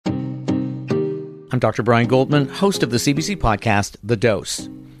I'm Dr. Brian Goldman, host of the CBC podcast, The Dose.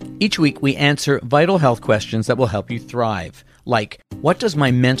 Each week, we answer vital health questions that will help you thrive, like, what does my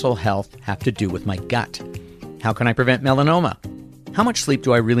mental health have to do with my gut? How can I prevent melanoma? How much sleep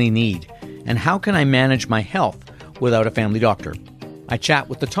do I really need? And how can I manage my health without a family doctor? I chat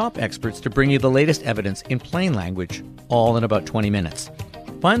with the top experts to bring you the latest evidence in plain language, all in about 20 minutes.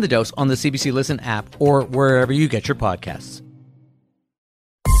 Find The Dose on the CBC Listen app or wherever you get your podcasts.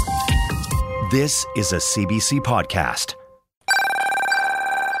 This is a CBC podcast.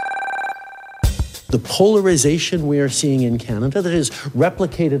 The polarization we are seeing in Canada that is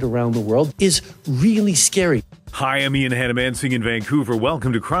replicated around the world is really scary. Hi, I'm Ian Hannamansing in Vancouver.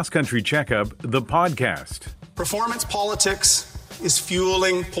 Welcome to Cross Country Checkup, the podcast. Performance politics is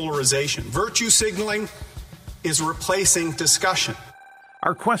fueling polarization. Virtue signaling is replacing discussion.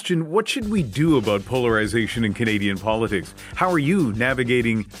 Our question, what should we do about polarization in Canadian politics? How are you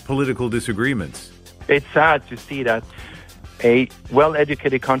navigating political disagreements? It's sad to see that a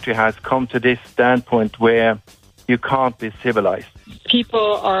well-educated country has come to this standpoint where you can't be civilized.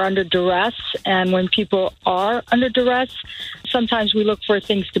 People are under duress, and when people are under duress, sometimes we look for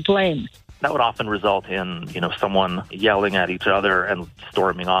things to blame. That would often result in, someone yelling at each other and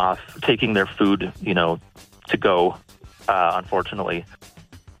storming off, taking their food, to go, unfortunately.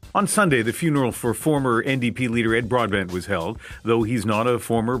 On Sunday, the funeral for former NDP leader Ed Broadbent was held. Though he's not a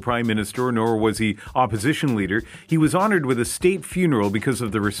former prime minister, nor was he opposition leader, he was honoured with a state funeral because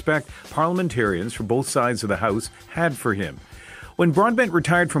of the respect parliamentarians from both sides of the House had for him. When Broadbent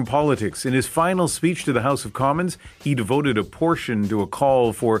retired from politics, in his final speech to the House of Commons, he devoted a portion to a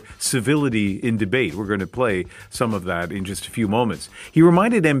call for civility in debate. We're going to play some of that in just a few moments. He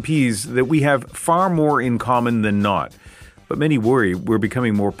reminded MPs that we have far more in common than not. But many worry we're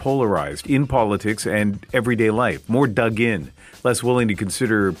becoming more polarized in politics and everyday life, more dug in, less willing to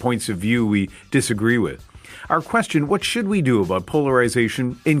consider points of view we disagree with. Our question, what should we do about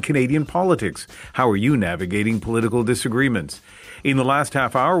polarization in Canadian politics? How are you navigating political disagreements? In the last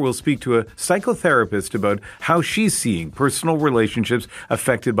half hour, we'll speak to a psychotherapist about how she's seeing personal relationships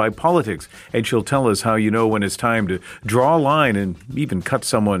affected by politics. And she'll tell us how you know when it's time to draw a line and even cut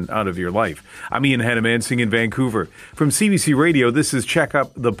someone out of your life. I'm Ian Hannamansing in Vancouver. From CBC Radio, this is Check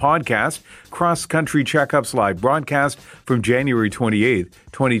Up, the podcast, Cross Country Checkup's live broadcast from January 28th,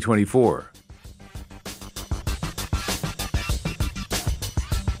 2024.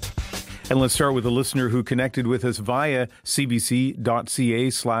 And let's start with a listener who connected with us via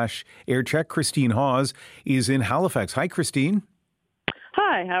cbc.ca/aircheck. Christine Hawes is in Halifax. Hi, Christine.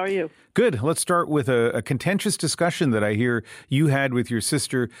 Hi, how are you? Good. Let's start with a contentious discussion that I hear you had with your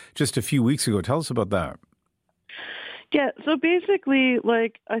sister just a few weeks ago. Tell us about that. Yeah, so basically,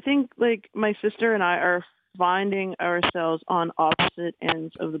 I think my sister and I are finding ourselves on opposite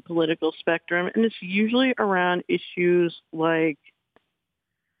ends of the political spectrum, and it's usually around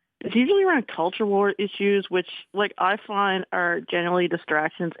culture war issues, which I find are generally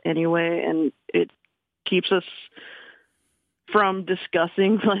distractions anyway, and it keeps us from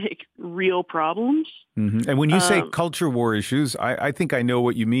discussing real problems. Mm-hmm. And when you say culture war issues, I think I know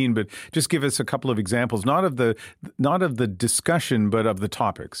what you mean, but just give us a couple of examples, not of the discussion, but of the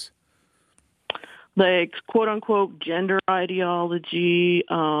topics. Quote unquote gender ideology,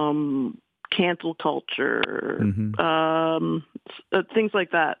 cancel culture, things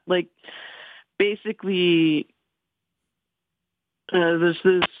like that. Basically, there's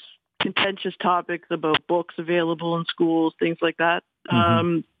this contentious topics about books available in schools, things like that.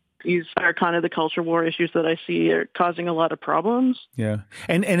 These are kind of the culture war issues that I see are causing a lot of problems. Yeah.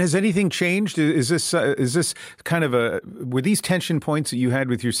 And has anything changed? Is this kind of were these tension points that you had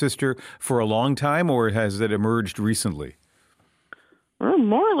with your sister for a long time, or has it emerged recently? Well,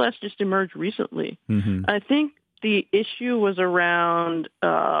 more or less just emerged recently. I think the issue was around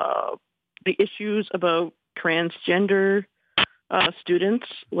the issues about transgender students,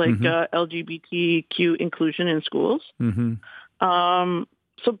 LGBTQ inclusion in schools.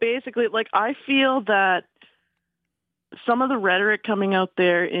 So basically, I feel that some of the rhetoric coming out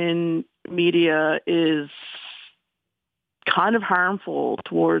there in media is kind of harmful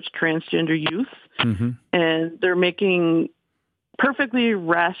towards transgender youth, and they're making perfectly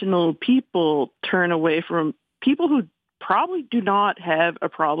rational people turn away from people who probably do not have a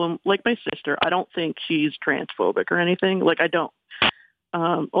problem. Like my sister, I don't think she's transphobic or anything. I don't.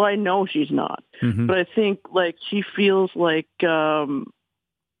 Well, I know she's not, but I think she feels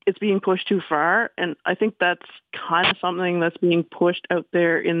it's being pushed too far, and I think that's kind of something that's being pushed out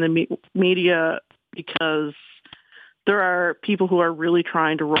there in the media because there are people who are really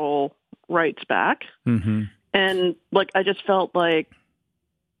trying to roll rights back, and I just felt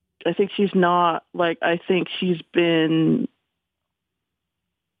she's not, like, I think she's been,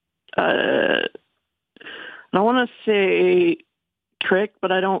 I don't want to say tricked,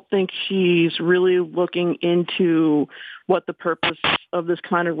 but I don't think she's really looking into what the purpose of this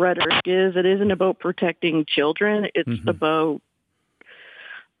kind of rhetoric is. It isn't about protecting children. It's about,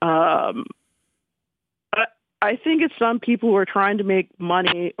 I think it's some people who are trying to make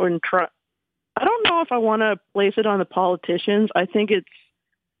money or I don't know if I want to place it on the politicians. I think it's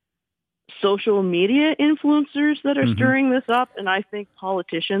social media influencers that are stirring this up, and I think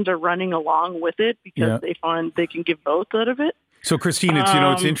politicians are running along with it because they find they can give votes out of it. So, Christine,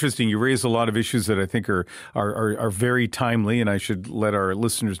 it's interesting. You raise a lot of issues that I think are very timely, and I should let our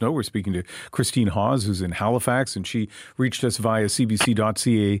listeners know we're speaking to Christine Hawes, who's in Halifax, and she reached us via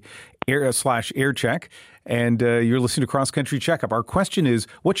cbc.ca/aircheck. And you're listening to Cross Country Checkup. Our question is,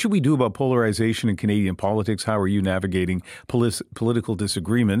 what should we do about polarization in Canadian politics? How are you navigating political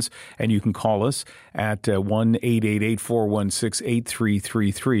disagreements? And you can call us at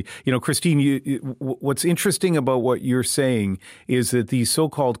 1-888-416-8333. You know, Christine, what's interesting about what you're saying is that these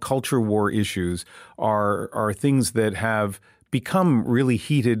so-called culture war issues are things that have become really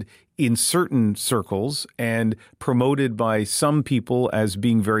heated in certain circles and promoted by some people as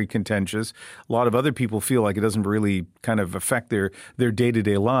being very contentious. A lot of other people feel like it doesn't really kind of affect their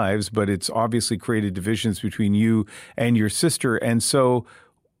day-to-day lives, but it's obviously created divisions between you and your sister. And so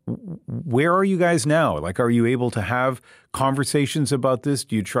where are you guys now? Like, are you able to have conversations about this?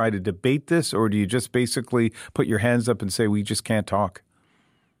 Do you try to debate this, or do you just basically put your hands up and say, we just can't talk?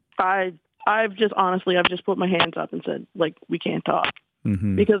 I've just put my hands up and said, like, we can't talk.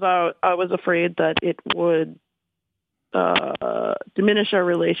 Because I was afraid that it would diminish our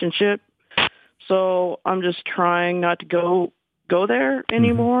relationship. So I'm just trying not to go there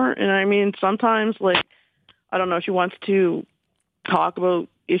anymore. And I mean, sometimes, like, I don't know, she wants to talk about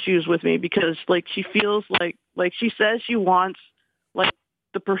issues with me because, like, she feels like she says she wants, like,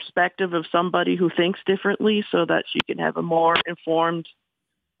 the perspective of somebody who thinks differently so that she can have a more informed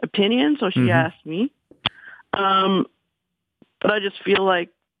opinion. So she asked me. But I just feel like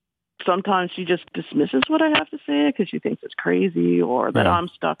sometimes she just dismisses what I have to say because she thinks it's crazy or that I'm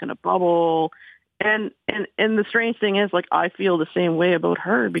stuck in a bubble. And the strange thing is, like, I feel the same way about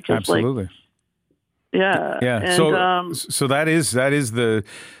her because, absolutely. Yeah. And, so that is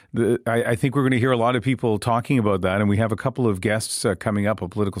I think we're going to hear a lot of people talking about that, and we have a couple of guests coming up, a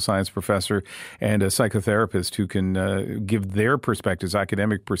political science professor and a psychotherapist who can give their perspectives,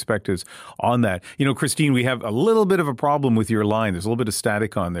 academic perspectives on that. You know, Christine, we have a little bit of a problem with your line. There's a little bit of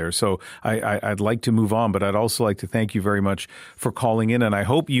static on there, so I'd like to move on, but I'd also like to thank you very much for calling in, and I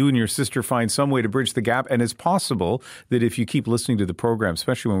hope you and your sister find some way to bridge the gap, and it's possible that if you keep listening to the program,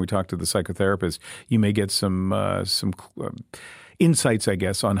 especially when we talk to the psychotherapist, you may get some insights, I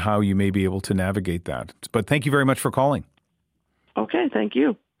guess, on how you may be able to navigate that. But thank you very much for calling. Okay, thank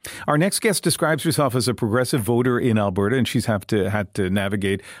you. Our next guest describes herself as a progressive voter in Alberta, and she's had to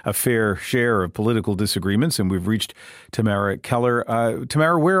navigate a fair share of political disagreements, and we've reached Tamara Keller.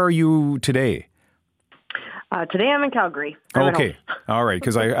 Tamara, where are you today? Today I'm in Calgary. Okay. All right.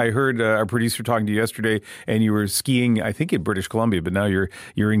 Because I heard our producer talking to you yesterday, and you were skiing, I think, in British Columbia, but now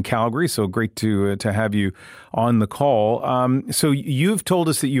you're in Calgary. So great to have you on the call. So you've told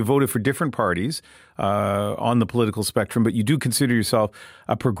us that you voted for different parties on the political spectrum, but you do consider yourself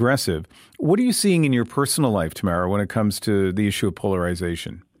a progressive. What are you seeing in your personal life, Tamara, when it comes to the issue of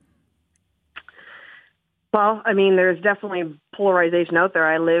polarization? Well, I mean, there's definitely polarization out there.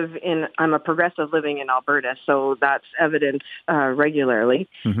 I'm a progressive living in Alberta, so that's evident regularly.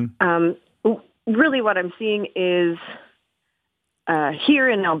 Really what I'm seeing is here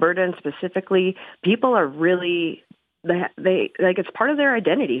in Alberta and specifically, people are really, they like it's part of their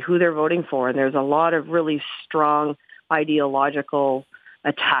identity, who they're voting for. And there's a lot of really strong ideological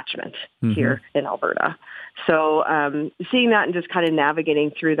attachment here in Alberta. So seeing that and just kind of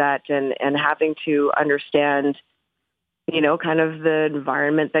navigating through that and having to understand, you know, kind of the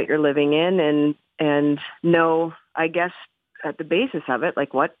environment that you're living in and know, I guess, at the basis of it,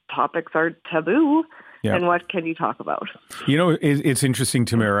 like what topics are taboo and what can you talk about? You know, it's interesting,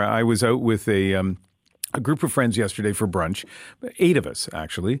 Tamara. I was out with a group of friends yesterday for brunch, 8 of us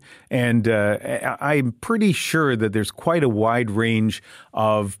actually, and I'm pretty sure that there's quite a wide range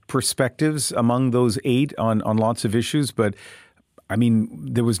of perspectives among those 8 on lots of issues, but I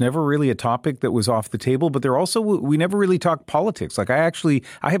mean, there was never really a topic that was off the table, but we never really talked politics. Like I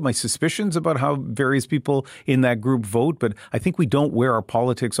have my suspicions about how various people in that group vote, but I think we don't wear our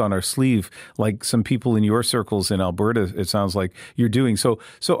politics on our sleeve like some people in your circles in Alberta, it sounds like you're doing. So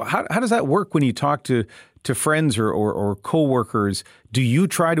how does that work when you talk to to friends or coworkers, do you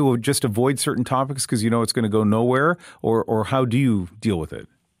try to just avoid certain topics because you know it's going to go nowhere, or how do you deal with it?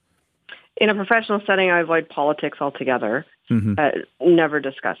 In a professional setting, I avoid politics altogether. Never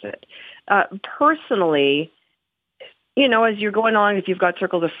discuss it. Personally, you know, as you're going on, if you've got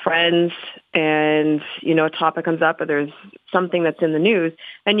circles of friends and, you know, a topic comes up or there's something that's in the news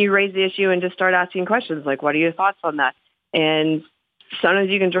and you raise the issue and just start asking questions like, what are your thoughts on that? And sometimes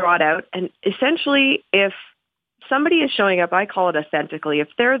you can draw it out. And essentially, if somebody is showing up, I call it authentically. If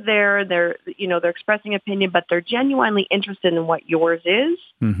they're there, they're expressing opinion, but they're genuinely interested in what yours is,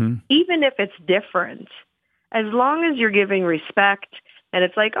 even if it's different, as long as you're giving respect and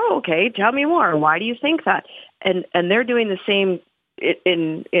it's like, oh, okay, tell me more. Why do you think that? And they're doing the same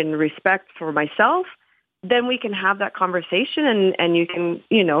in respect for myself, then we can have that conversation and you can,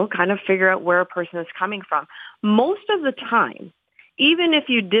 you know, kind of figure out where a person is coming from. Most of the time, even if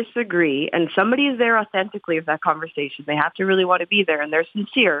you disagree and somebody is there authentically of that conversation, they have to really want to be there and they're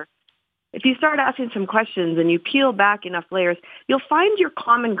sincere. If you start asking some questions and you peel back enough layers, you'll find your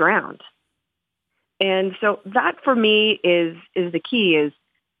common ground. And so that for me is the key is,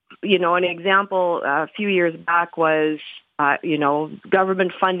 you know, an example a few years back was,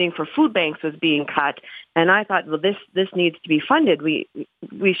 government funding for food banks was being cut. And I thought, well, this needs to be funded. We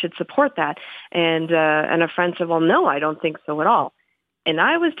should support that. And a friend said, well, no, I don't think so at all. And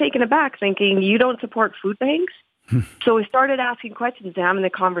I was taken aback thinking, you don't support food banks? So we started asking questions and having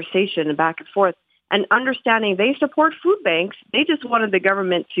the conversation and back and forth and understanding they support food banks. They just wanted the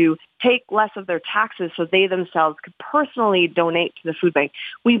government to take less of their taxes so they themselves could personally donate to the food bank.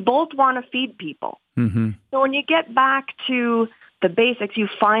 We both want to feed people. So when you get back to the basics, you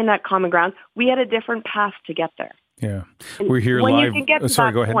find that common ground. We had a different path to get there. Yeah. We're here live.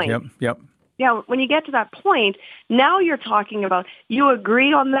 Sorry, go ahead. Point, Yep. Yeah, when you get to that point, now you're talking about you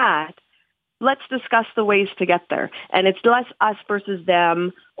agree on that. Let's discuss the ways to get there. And it's less us versus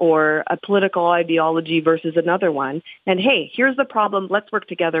them or a political ideology versus another one. And hey, here's the problem. Let's work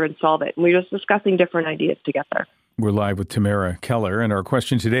together and solve it. And we're just discussing different ideas to get there. We're live with Tamara Keller, and our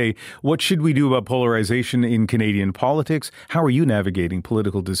question today, what should we do about polarization in Canadian politics? How are you navigating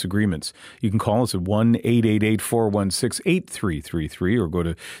political disagreements? You can call us at 1-888-416-8333 or go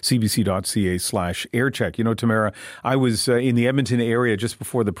to cbc.ca/aircheck. You know, Tamara, I was in the Edmonton area just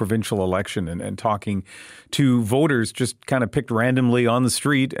before the provincial election and talking to voters just kind of picked randomly on the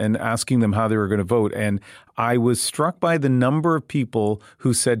street and asking them how they were going to vote. And I was struck by the number of people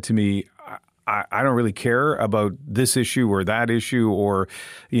who said to me, I don't really care about this issue or that issue or,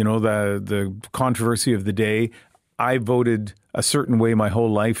 you know, the controversy of the day. I voted a certain way my whole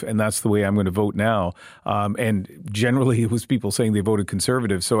life, and that's the way I'm going to vote now. And generally, it was people saying they voted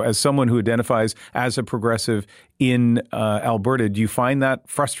Conservative. So as someone who identifies as a progressive in Alberta, do you find that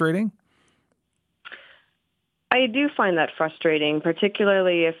frustrating? I do find that frustrating,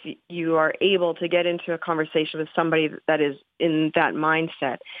 particularly if you are able to get into a conversation with somebody that is in that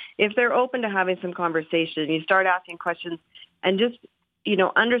mindset. If they're open to having some conversation, you start asking questions and just, you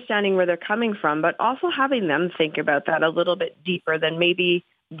know, understanding where they're coming from, but also having them think about that a little bit deeper than maybe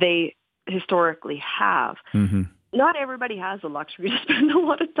they historically have. Not everybody has the luxury to spend a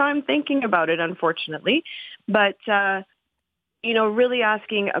lot of time thinking about it, unfortunately, but you know, really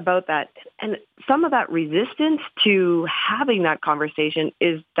asking about that. And some of that resistance to having that conversation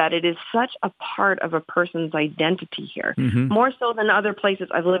is that it is such a part of a person's identity here, more so than other places.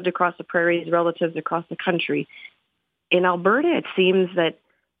 I've lived across the prairies, relatives across the country. In Alberta, it seems that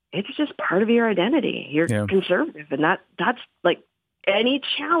it's just part of your identity. You're conservative, and that's like any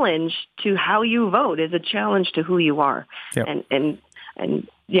challenge to how you vote is a challenge to who you are. And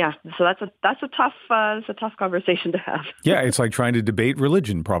yeah, so that's a tough conversation to have. Yeah, it's like trying to debate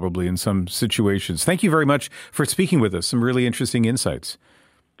religion probably in some situations. Thank you very much for speaking with us. Some really interesting insights.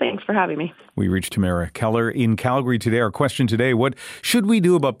 Thanks for having me. We reached Tamara Keller in Calgary today. Our question today, what should we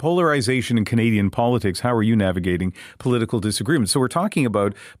do about polarization in Canadian politics? How are you navigating political disagreements? So we're talking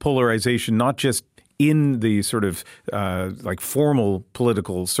about polarization, not just in the sort of like formal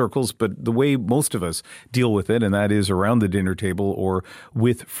political circles, but the way most of us deal with it, and that is around the dinner table or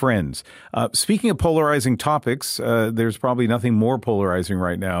with friends. Speaking of polarizing topics, there's probably nothing more polarizing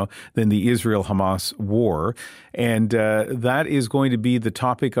right now than the Israel-Hamas war, and that is going to be the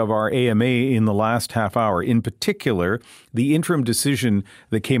topic of our AMA in the last half hour. In particular, the interim decision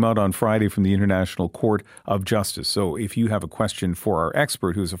that came out on Friday from the International Court of Justice. So if you have a question for our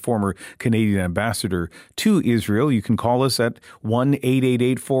expert, who's a former Canadian ambassador to Israel, you can call us at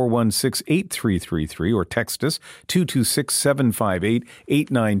 1-888-416-8333 or text us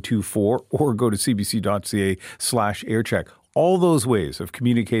 226-758-8924 or go to cbc.ca/aircheck. All those ways of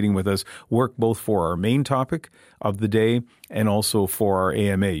communicating with us work both for our main topic of the day and also for our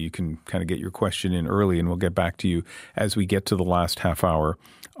AMA. You can kind of get your question in early, and we'll get back to you as we get to the last half hour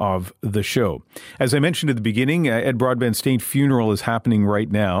of the show. As I mentioned at the beginning, Ed Broadbent's state funeral is happening right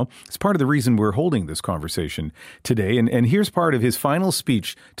now. It's part of the reason we're holding this conversation today. And here's part of his final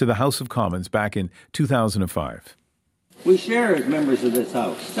speech to the House of Commons back in 2005. We share as members of this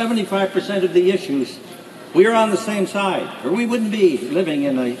House 75% of the issues. We are on the same side, or we wouldn't be living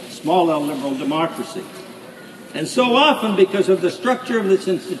in a small L liberal democracy. And so often, because of the structure of this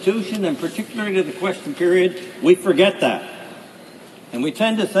institution, and particularly the question period, we forget that. And we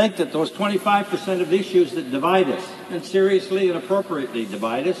tend to think that those 25% of issues that divide us, and seriously and appropriately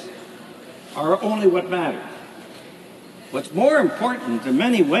divide us, are only what matters. What's more important in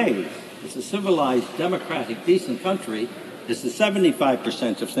many ways, as a civilized, democratic, decent country, is the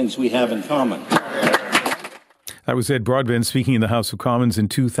 75% of things we have in common. That was Ed Broadbent speaking in the House of Commons in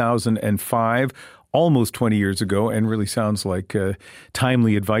 2005. Almost 20 years ago, and really sounds like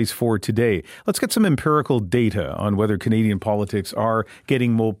timely advice for today. Let's get some empirical data on whether Canadian politics are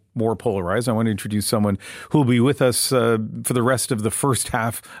getting more polarized. I want to introduce someone who will be with us for the rest of the first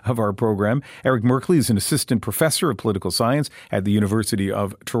half of our program. Eric Merkley is an assistant professor of political science at the University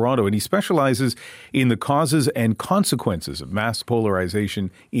of Toronto, and he specializes in the causes and consequences of mass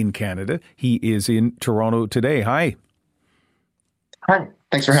polarization in Canada. He is in Toronto today. Hi. Hi.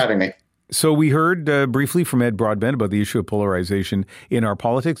 Thanks for having me. So we heard briefly from Ed Broadbent about the issue of polarization in our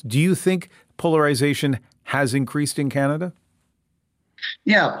politics. Do you think polarization has increased in Canada?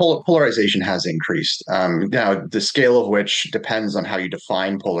 Yeah, polarization has increased. Now, the scale of which depends on how you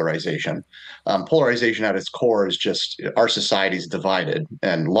define polarization. Polarization at its core is just our society's divided,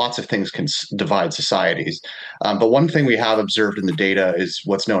 and lots of things can divide societies. But one thing we have observed in the data is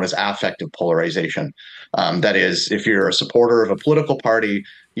what's known as affective polarization. That is, if you're a supporter of a political party,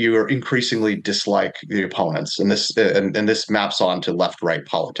 you are increasingly dislike the opponents, and this maps on to left-right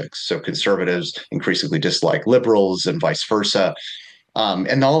politics. So conservatives increasingly dislike liberals, and vice versa.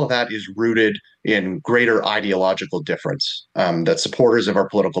 And all of that is rooted in greater ideological difference, that supporters of our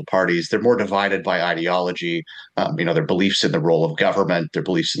political parties, they're more divided by ideology, their beliefs in the role of government, their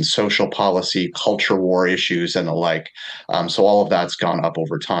beliefs in social policy, culture war issues, and the like. So all of that's gone up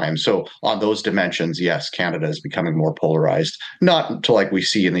over time. So on those dimensions, yes, Canada is becoming more polarized, not to like we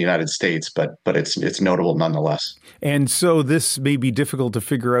see in the United States, but it's notable nonetheless. And so this may be difficult to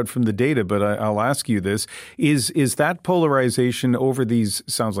figure out from the data, but I'll ask you this. Is that polarization over these,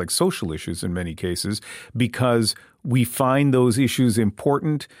 sounds like social issues in many cases, because we find those issues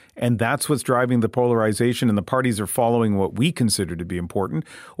important and that's what's driving the polarization and the parties are following what we consider to be important?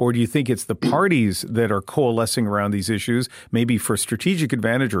 Or do you think it's the parties that are coalescing around these issues, maybe for strategic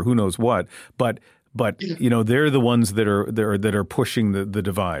advantage or who knows what, but they're the ones that are pushing the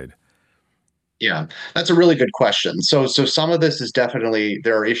divide? Yeah, that's a really good question. So some of this is definitely,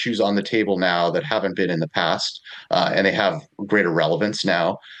 there are issues on the table now that haven't been in the past, and they have greater relevance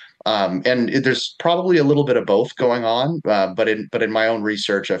now. And there's probably a little bit of both going on, but in my own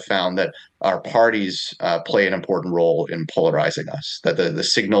research, I've found that our parties play an important role in polarizing us. That the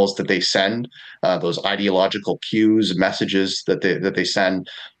signals that they send, those ideological cues, messages that they send,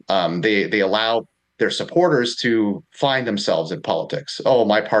 they allow their supporters to find themselves in politics. Oh,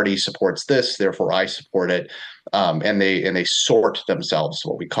 my party supports this, therefore I support it, and they sort themselves,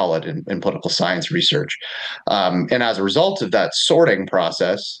 what we call it in political science research. And as a result of that sorting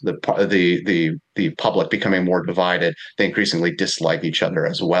process, the public becoming more divided, they increasingly dislike each other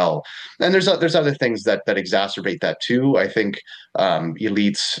as well. And there's other things that exacerbate that too. I think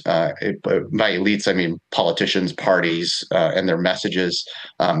elites, by elites I mean politicians, parties, and their messages,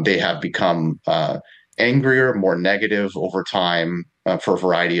 they have become angrier, more negative over time for a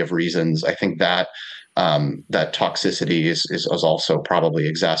variety of reasons. I think that that toxicity is also probably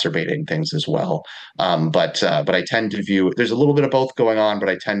exacerbating things as well. But I tend to view, there's a little bit of both going on, but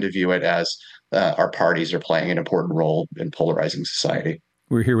I tend to view it as our parties are playing an important role in polarizing society.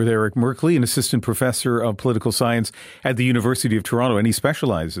 We're here with Eric Merkley, an assistant professor of political science at the University of Toronto, and he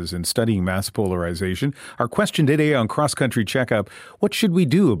specializes in studying mass polarization. Our question today on Cross Country Checkup: what should we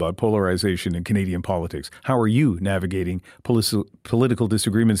do about polarization in Canadian politics? How are you navigating political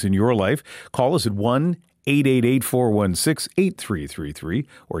disagreements in your life? Call us at 1-888-416-8333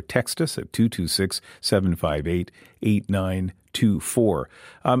 or text us at 226-758-8924.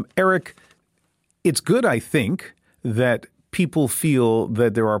 Eric, it's good, I think, that people feel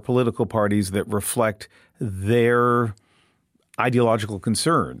that there are political parties that reflect their ideological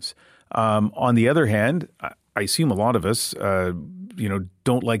concerns. On the other hand, I assume a lot of us,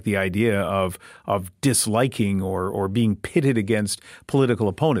 don't like the idea of disliking or being pitted against political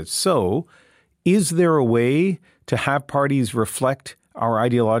opponents. So is there a way to have parties reflect our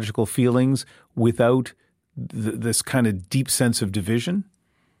ideological feelings without this kind of deep sense of division?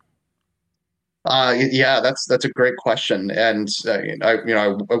 Yeah, that's a great question, and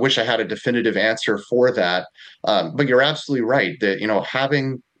I wish I had a definitive answer for that. But you're absolutely right that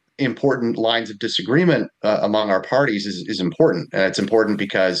having important lines of disagreement among our parties is important, and it's important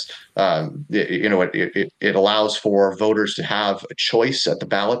because it allows for voters to have a choice at the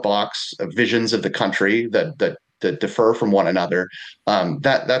ballot box, visions of the country that differ from one another.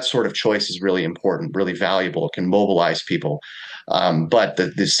 That sort of choice is really important, really valuable. It can mobilize people. But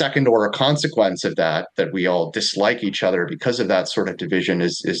the second order consequence of that we all dislike each other because of that sort of division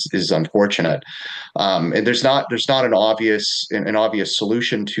is unfortunate. And there's not an obvious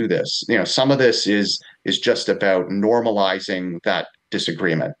solution to this. Some of this is just about normalizing that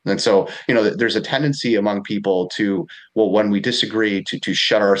disagreement. And so, there's a tendency among people to, well, when we disagree, to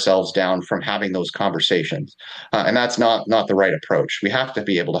shut ourselves down from having those conversations. And that's not the right approach. We have to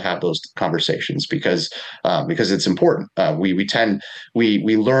be able to have those conversations because it's important.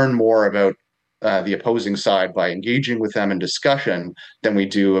 We learn more about the opposing side by engaging with them in discussion than we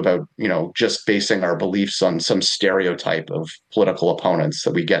do about just basing our beliefs on some stereotype of political opponents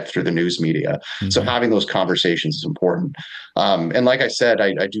that we get through the news media. Mm-hmm. So having those conversations is important. And like I said,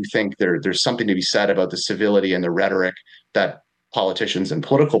 I do think there's something to be said about the civility and the rhetoric that politicians and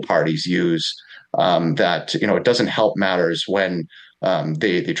political parties use. That it doesn't help matters when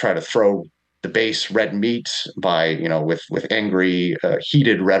they try to throw the base red meat by with angry,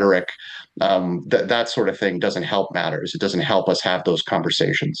 heated rhetoric. That sort of thing doesn't help matters. It doesn't help us have those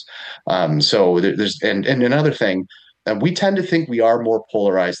conversations. So there's and another thing, we tend to think we are more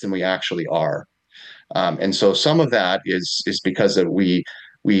polarized than we actually are. And so some of that is because we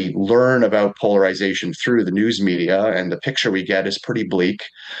learn about polarization through the news media, and the picture we get is pretty bleak.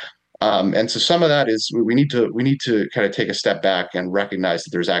 And so some of that is we need to kind of take a step back and recognize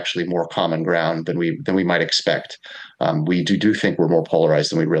that there's actually more common ground than we might expect. We do think we're more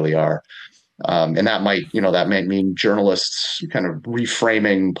polarized than we really are. And that might mean journalists kind of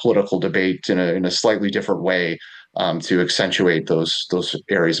reframing political debate in a slightly different way to accentuate those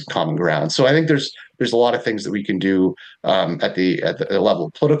areas of common ground. So I think there's a lot of things that we can do at the level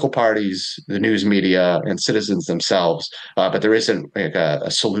of political parties, the news media, and citizens themselves. But there isn't a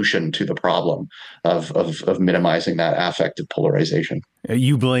solution to the problem of minimizing that affective polarization.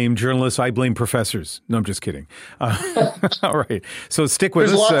 You blame journalists, I blame professors. No, I'm just kidding. All right. So stick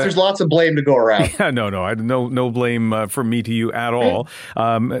with us. There's lots of blame to go around. Yeah, no blame from me to you at all.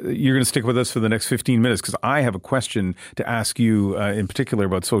 You're going to stick with us for the next 15 minutes because I have a question to ask you in particular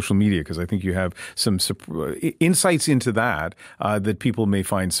about social media, because I think you have some insights into that that people may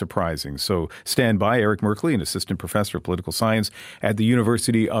find surprising. So stand by. Eric Merkley, an assistant professor of political science at the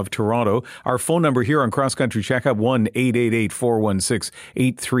University of Toronto. Our phone number here on Cross Country Checkup,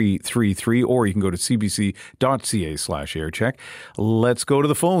 1-888-416-8333, or you can go to cbc.ca/aircheck. Let's go to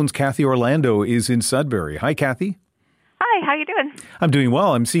the phones. Kathy Orlando is in Sudbury. Hi, Kathy. Hi, how you doing? I'm doing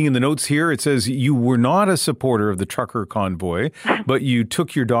well. I'm seeing in the notes here, it says you were not a supporter of the trucker convoy, but you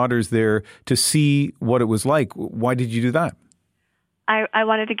took your daughters there to see what it was like. Why did you do that? I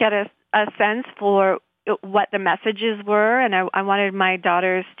wanted to get a sense for what the messages were, and I wanted my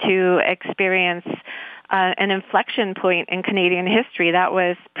daughters to experience an inflection point in Canadian history. That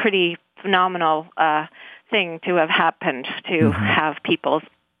was pretty phenomenal thing to have happened, to have people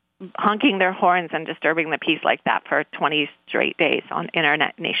honking their horns and disturbing the peace like that for 20 straight days in our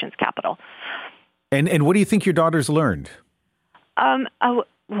nation's capital. And what do you think your daughters learned? I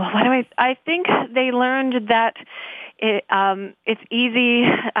think they learned that it's easy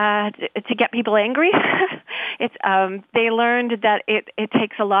to get people angry. They learned that it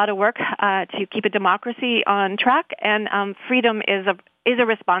takes a lot of work to keep a democracy on track, and freedom is a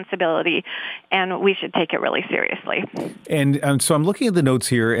responsibility, and we should take it really seriously. And so I'm looking at the notes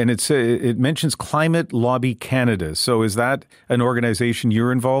here, and it mentions Climate Lobby Canada. So is that an organization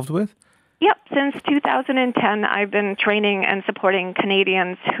you're involved with? Yep. Since 2010, I've been training and supporting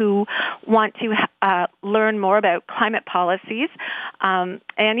Canadians who want to learn more about climate policies. And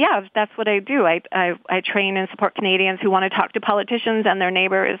yeah, that's what I do. I train and support Canadians who want to talk to politicians and their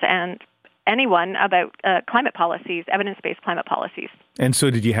neighbors and anyone about climate policies, evidence-based climate policies. And so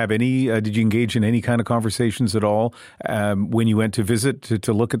did you engage in any kind of conversations at all when you went to visit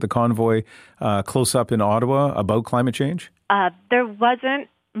to look at the convoy close up in Ottawa about climate change? There wasn't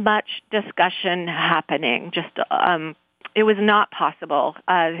much discussion happening. Just it was not possible.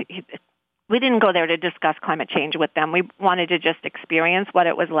 we didn't go there to discuss climate change with them. We wanted to just experience what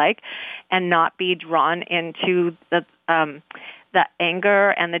it was like and not be drawn into the anger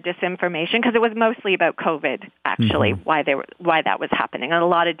and the disinformation, because it was mostly about COVID, actually, why that was happening, and a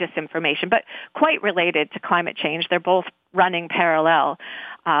lot of disinformation, but quite related to climate change. They're both running parallel.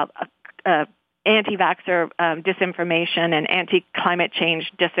 Anti-vaxxer disinformation and anti-climate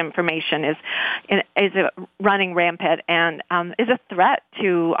change disinformation is running rampant and is a threat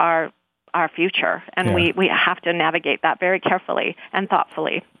to our future, and we have to navigate that very carefully and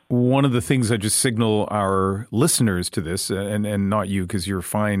thoughtfully. One of the things I just signal our listeners to this, and not you because you're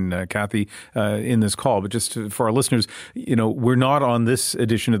fine, Kathy, in this call, but just for our listeners, we're not on this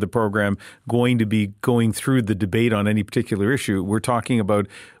edition of the program going to be going through the debate on any particular issue. We're talking about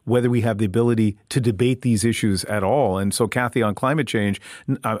whether we have the ability to debate these issues at all. And so, Kathy, on climate change,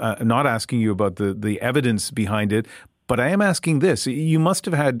 I'm not asking you about the evidence behind it, but I am asking this. You must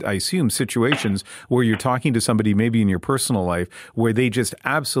have had, I assume, situations where you're talking to somebody maybe in your personal life where they just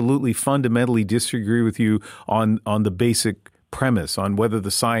absolutely fundamentally disagree with you on the basic premise, on whether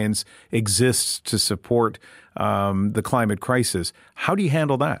the science exists to support the climate crisis. How do you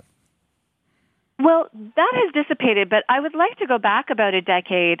handle that? Well, that has dissipated, but I would like to go back about a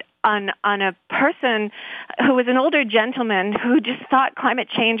decade on a person who was an older gentleman who just thought climate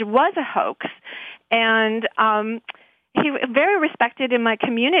change was a hoax. And he was very respected in my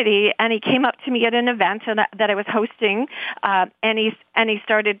community, and he came up to me at an event that I was hosting, and he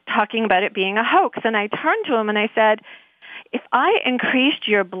started talking about it being a hoax. And I turned to him and I said, if I increased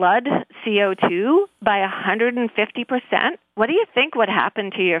your blood CO2 by 150%, what do you think would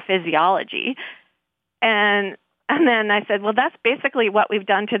happen to your physiology? And then I said, well, that's basically what we've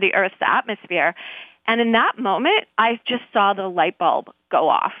done to the Earth's atmosphere. And in that moment, I just saw the light bulb go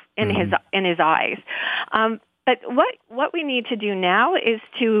off in his eyes. But what we need to do now is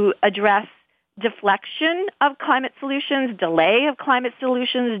to address deflection of climate solutions, delay of climate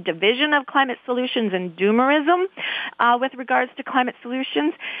solutions, division of climate solutions, and doomerism with regards to climate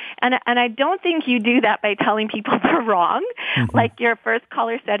solutions. And I don't think you do that by telling people they're wrong. Like your first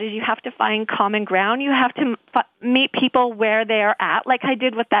caller said, is you have to find common ground. You have to meet people where they're at, like I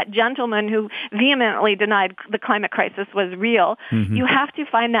did with that gentleman who vehemently denied the climate crisis was real. You have to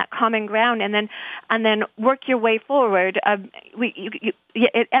find that common ground and then work your way forward. And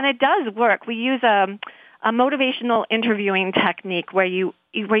it does work. We use a motivational interviewing technique where you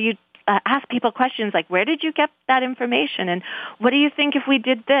ask people questions like, where did you get that information? And what do you think if we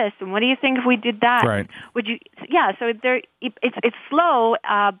did this? And what do you think if we did that? Right. Would you? Yeah. So it's slow,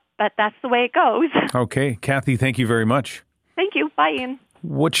 but that's the way it goes. Okay. Kathy, thank you very much. Thank you. Bye, Ian.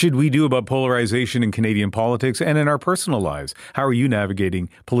 What should we do about polarization in Canadian politics and in our personal lives? How are you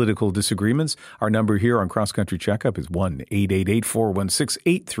navigating political disagreements? Our number here on Cross Country Checkup is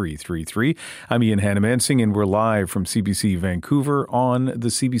 1-888-416-8333. I'm Ian Hannamansing, and we're live from CBC Vancouver on the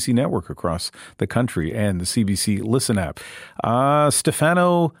CBC network across the country and the CBC Listen app.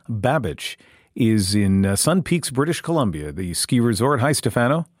 Stefano Babic is in Sun Peaks, British Columbia, the ski resort. Hi,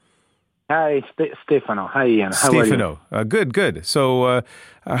 Stefano. Hi, Stefano. Hi, Ian. How are you? Good. So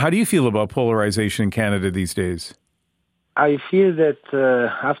how do you feel about polarization in Canada these days? I feel that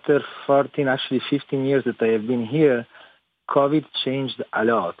after 14, actually 15 years that I have been here, COVID changed a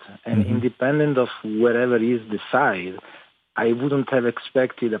lot. And independent of wherever is the side, I wouldn't have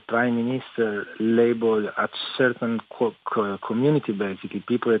expected a prime minister label a certain community, basically,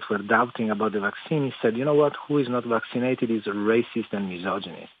 people that were doubting about the vaccine. He said, you know what, who is not vaccinated is racist and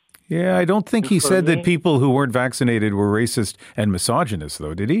misogynist. Yeah, I don't think he said that people who weren't vaccinated were racist and misogynist,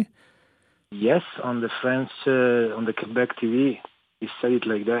 though, did he? Yes, on the French, on the Quebec TV, he said it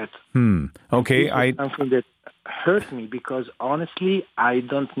like that. Okay, something that hurt me because honestly, I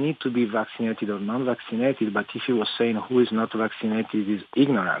don't need to be vaccinated or non-vaccinated. But if he was saying who is not vaccinated is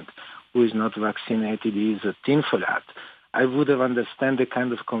ignorant, who is not vaccinated is a tinfoil hat, I would have understood the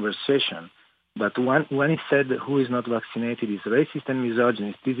kind of conversation. But when he said who is not vaccinated is racist and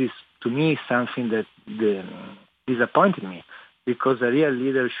misogynist, this is, to me, something that disappointed me because a real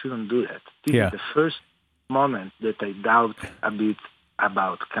leader shouldn't do that. This is the first moment that I doubt a bit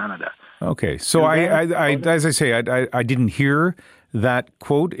about Canada. Okay, so I as I say, I didn't hear that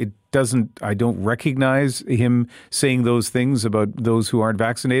quote. I don't recognize him saying those things about those who aren't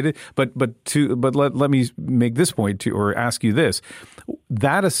vaccinated. But let me make this point or ask you this.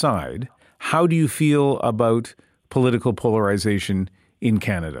 That aside, how do you feel about political polarization in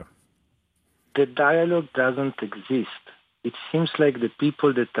Canada? The dialogue doesn't exist. It seems like the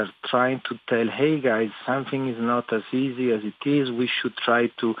people that are trying to tell, hey guys, something is not as easy as it is, we should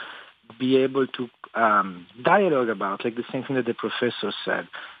try to be able to dialogue about, like the same thing that the professor said.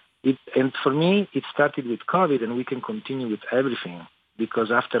 And for me, it started with COVID, and we can continue with everything.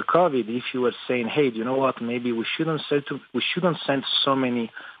 Because after COVID, if you were saying, "Hey, do you know what? Maybe we shouldn't send so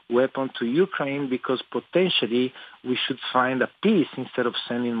many weapons to Ukraine because potentially we should find a peace instead of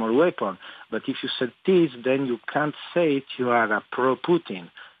sending more weapons." But if you said peace, then you can't say it. You are a pro-Putin.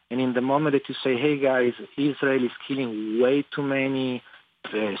 And in the moment that you say, "Hey guys, Israel is killing way too many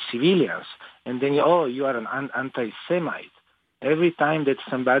civilians," and then you are an anti-Semite. Every time that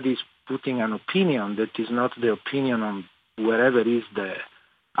somebody is putting an opinion that is not the opinion on wherever is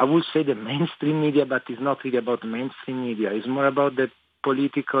I would say the mainstream media, but it's not really about mainstream media. It's more about the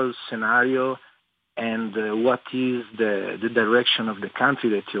political scenario and what is the direction of the country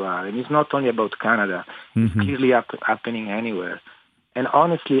that you are. And it's not only about Canada. It's clearly happening anywhere. And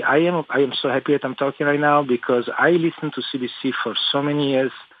honestly, I am so happy that I'm talking right now because I listened to CBC for so many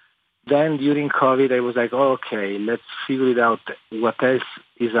years. Then during COVID, I was like, okay, let's figure it out what else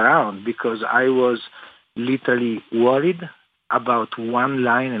is around, because I was literally worried about one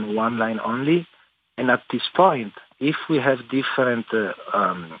line and one line only. And at this point, if we have different,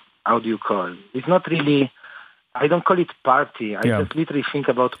 how do you call it? It's not really, I don't call it party. I just literally think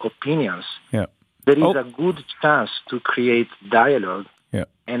about opinions. Yeah. There is a good chance to create dialogue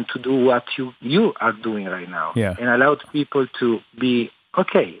and to do what you are doing right now. Yeah. And allow people to be,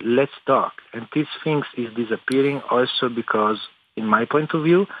 okay, let's talk. And these things is disappearing also because, in my point of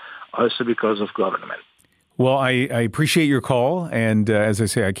view, also because of government. Well, I appreciate your call. And as I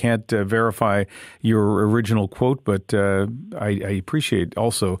say, I can't verify your original quote, but I appreciate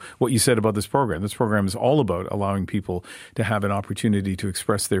also what you said about this program. This program is all about allowing people to have an opportunity to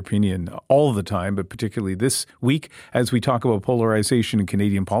express their opinion all the time, but particularly this week as we talk about polarization in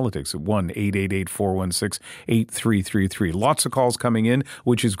Canadian politics at 1-888-416-8333. Lots of calls coming in,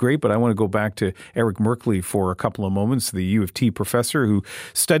 which is great, but I want to go back to Eric Merkley for a couple of moments, the U of T professor who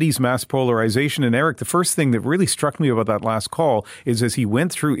studies mass polarization. And Eric, the first thing that really struck me about that last call is as he went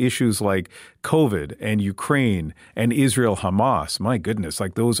through issues like COVID and Ukraine and Israel Hamas, my goodness,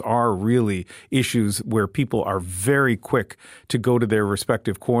 like those are really issues where people are very quick to go to their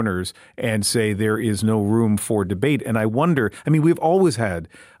respective corners and say there is no room for debate. And I wonder, I mean, we've always had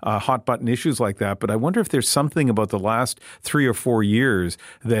hot button issues like that, but I wonder if there's something about the last 3 or 4 years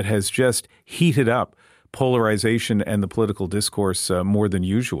that has just heated up polarization and the political discourse more than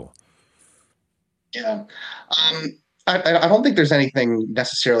usual. Yeah. I don't think there's anything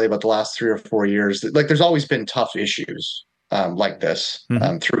necessarily about the last 3 or 4 years. Like, there's always been tough issues like this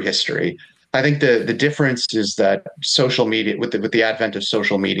through history. I think the difference is that social media, with the advent of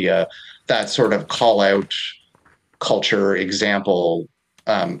social media, that sort of call out culture example,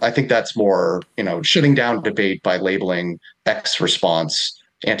 I think that's more, shutting down debate by labeling X response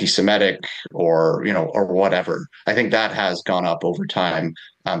anti-Semitic or whatever. I think that has gone up over time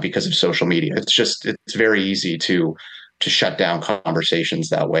because of social media. It's very easy to shut down conversations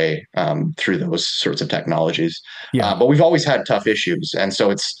that way through those sorts of technologies. But we've always had tough issues, and so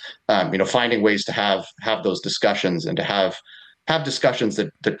it's finding ways to have those discussions and to have discussions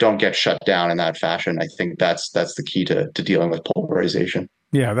that don't get shut down in that fashion. I think that's the key to dealing with polarization.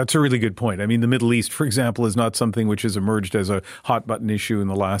 Yeah, that's a really good point. I mean, the Middle East, for example, is not something which has emerged as a hot button issue in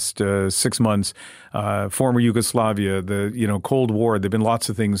the last 6 months. Former Yugoslavia, the Cold War, there've been lots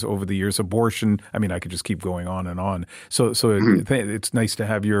of things over the years. Abortion. I mean, I could just keep going on and on. So it's nice to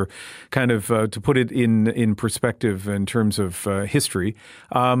have your kind of to put it in perspective in terms of history.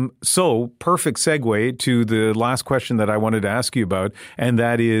 So perfect segue to the last question that I wanted to ask you about, and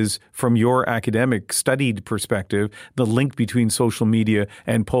that is from your academic studied perspective, the link between social media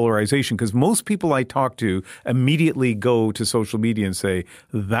and polarization, because most people I talk to immediately go to social media and say,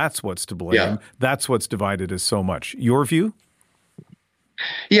 that's what's to blame. Yeah. That's what's divided us so much. Your view?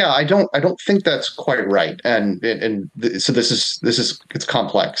 Yeah, I don't think that's quite right. So it's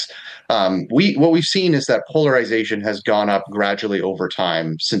complex. What we've seen is that polarization has gone up gradually over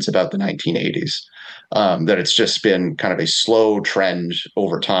time since about the 1980s. That it's just been kind of a slow trend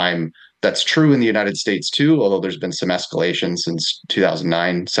over time. That's true in the United States too, although there's been some escalation since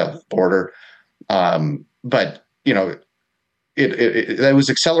 2009 south border. But it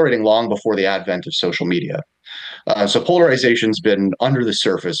was accelerating long before the advent of social media. So polarization's been under the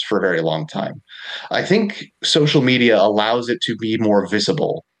surface for a very long time. I think social media allows it to be more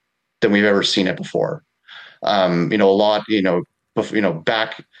visible than we've ever seen it before. Back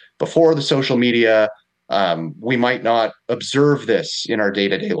before the social media, we might not observe this in our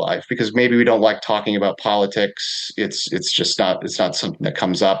day-to-day life because maybe we don't like talking about politics. It's not something that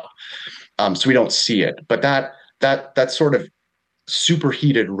comes up. So we don't see it. But that sort of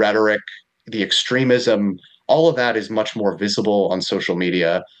superheated rhetoric, the extremism all of that is much more visible on social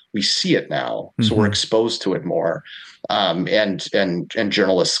media. We see it now, so we're exposed to it more, and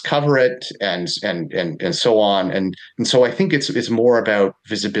journalists cover it, and so on, and so I think it's more about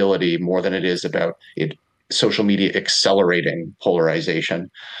visibility more than it is about it. Social media accelerating polarization.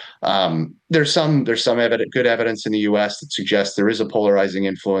 There's some good evidence in the U.S. that suggests there is a polarizing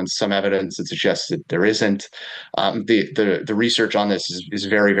influence. Some evidence that suggests that there isn't. The research on this is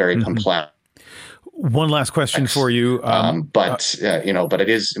very, very complex. One last question for you, but it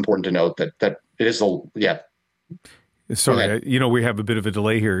is important to note that it is Sorry, we have a bit of a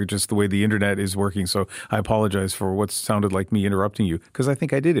delay here, just the way the internet is working. So I apologize for what sounded like me interrupting you, because I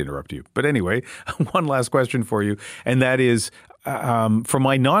think I did interrupt you. But anyway, one last question for you, and that is, from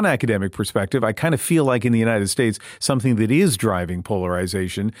my non-academic perspective, I kind of feel like in the United States, something that is driving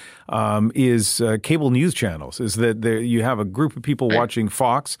polarization is cable news channels. Is that you have a group of people watching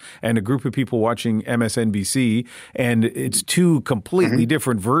Fox and a group of people watching MSNBC, and it's two completely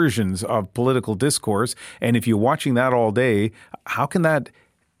different versions of political discourse. And if you're watching that all day, how can that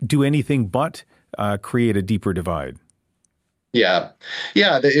do anything but create a deeper divide? Yeah.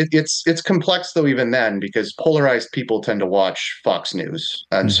 It's complex though even then, because polarized people tend to watch Fox News,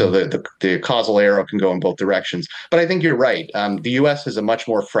 and so the causal arrow can go in both directions. But I think you're right. The U.S. has a much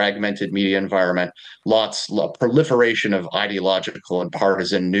more fragmented media environment, proliferation of ideological and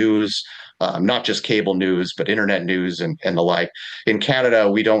partisan news, not just cable news, but internet news and the like. In Canada,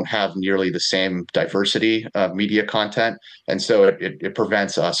 we don't have nearly the same diversity of media content, and so it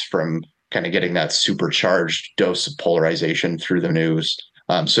prevents us from kind of getting that supercharged dose of polarization through the news.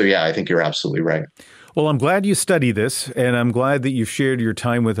 I think you're absolutely right. Well, I'm glad you study this, and I'm glad that you've shared your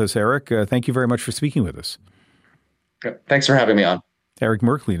time with us, Eric. Thank you very much for speaking with us. Thanks for having me on. Eric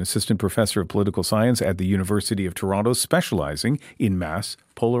Merkley, an assistant professor of political science at the University of Toronto, specializing in mass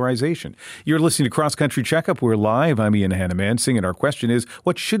polarization. You're listening to Cross Country Checkup. We're live. I'm Ian Hannah-Mansing, and our question is,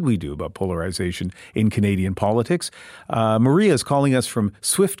 what should we do about polarization in Canadian politics? Maria is calling us from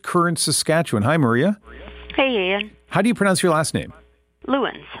Swift Current, Saskatchewan. Hi, Maria. Hey, Ian. How do you pronounce your last name?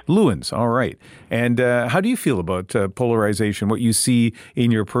 Lewins. Lewins, all right. And how do you feel about polarization, what you see in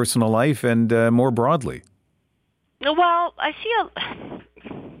your personal life and more broadly? Well, I see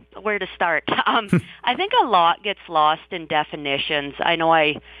where to start. I think a lot gets lost in definitions. I know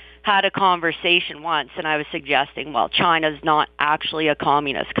I had a conversation once, and I was suggesting, well, China's not actually a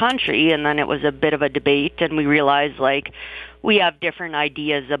communist country, and then it was a bit of a debate, and we realized, we have different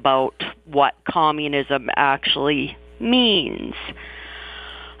ideas about what communism actually means.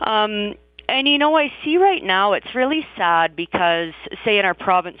 And, I see right now it's really sad because, say, in our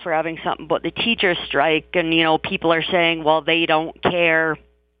province, we're having something about the teacher strike, and, people are saying, well, they don't care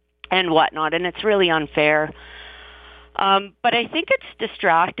and whatnot, and it's really unfair. But I think it's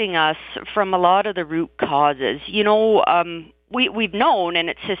distracting us from a lot of the root causes. We've known, and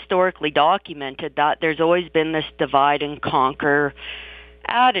it's historically documented, that there's always been this divide and conquer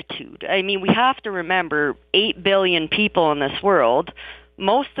attitude. I mean, we have to remember 8 billion people in this world.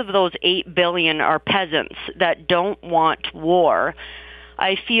 Most of those 8 billion are peasants that don't want war.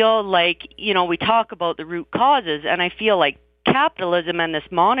 I feel like, we talk about the root causes, and I feel like capitalism and this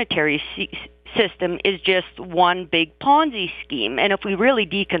monetary system is just one big Ponzi scheme. And if we really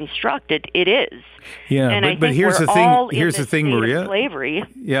deconstruct it, it is. Yeah, and but here's the thing. Here's the thing, Maria. Slavery.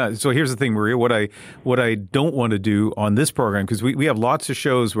 Yeah. So here's the thing, Maria. What I don't want to do on this program, because we have lots of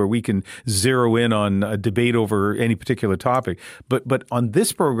shows where we can zero in on a debate over any particular topic. But on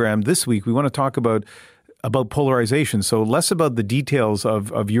this program this week, we want to talk about polarization. So less about the details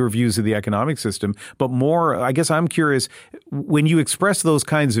of your views of the economic system, but more, I guess I'm curious, when you express those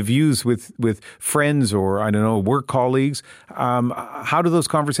kinds of views with friends or, I don't know, work colleagues, how do those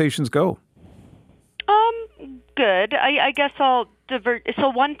conversations go? Good. I guess I'll divert. So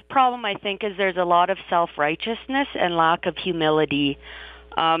one problem I think is there's a lot of self-righteousness and lack of humility.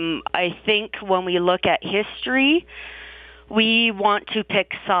 I think when we look at history, we want to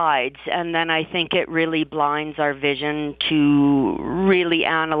pick sides, and then I think it really blinds our vision to really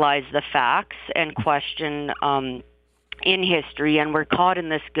analyze the facts and question in history. And we're caught in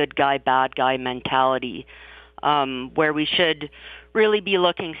this good guy, bad guy mentality, where we should really be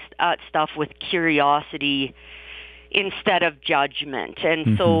looking at stuff with curiosity instead of judgment.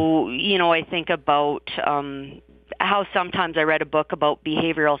 And so, I think about how sometimes I read a book about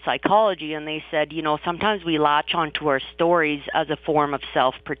behavioral psychology, and they said, sometimes we latch onto our stories as a form of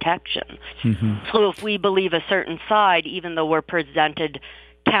self-protection. So if we believe a certain side, even though we're presented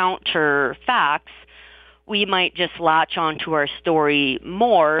counter facts, we might just latch onto our story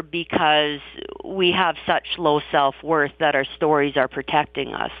more because we have such low self-worth that our stories are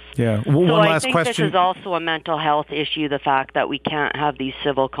protecting us. Yeah. So One I last think question. this is also a mental health issue, the fact that we can't have these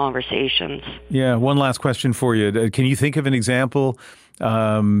civil conversations. Yeah. One last question for you. Can you think of an example,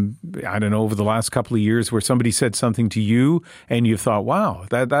 I don't know, over the last couple of years where somebody said something to you and you thought, wow,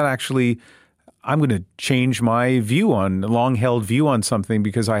 that actually, I'm going to change my long-held view on something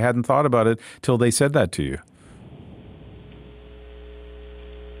because I hadn't thought about it till they said that to you?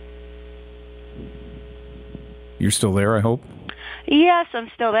 You're still there, I hope? Yes,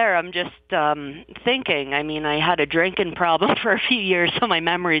 I'm still there. I'm just thinking. I mean, I had a drinking problem for a few years, so my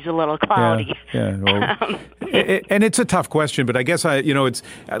memory's a little cloudy. Yeah. Well, and it's a tough question, but I guess it's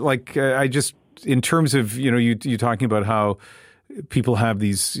like I just, in terms of, you talking about how people have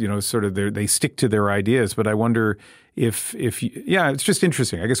these, sort of they stick to their ideas, but I wonder if it's just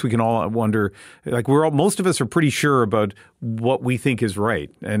interesting. I guess we can all wonder, like most of us are pretty sure about what we think is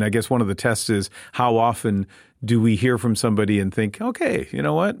right. And I guess one of the tests is how often do we hear from somebody and think, okay, you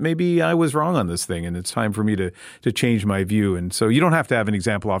know what, maybe I was wrong on this thing and it's time for me to change my view. And so you don't have to have an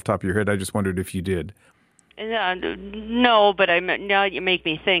example off the top of your head. I just wondered if you did. No, but now you make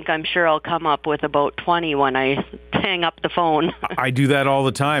me think. I'm sure I'll come up with about 20 when I hang up the phone. I do that all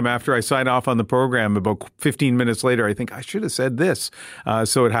the time. After I sign off on the program, about 15 minutes later, I think I should have said this.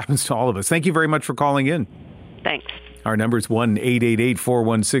 So it happens to all of us. Thank you very much for calling in. Thanks. Our number is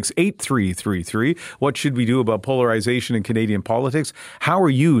 1-888-416-8333. What should we do about polarization in Canadian politics? How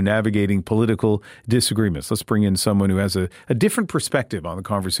are you navigating political disagreements? Let's bring in someone who has a different perspective on the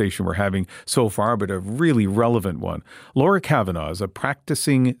conversation we're having so far, but a really relevant one. Laura Kavanagh is a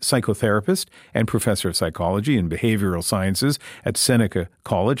practicing psychotherapist and professor of psychology and behavioral sciences at Seneca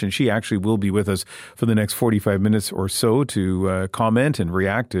College, and she actually will be with us for the next 45 minutes or so to comment and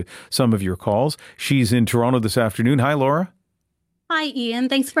react to some of your calls. She's in Toronto this afternoon. Hi, Laura. Hi, Ian.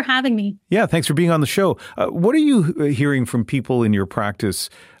 Thanks for having me. Yeah, thanks for being on the show. What are you hearing from people in your practice,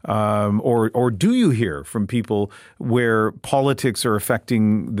 or do you hear from people where politics are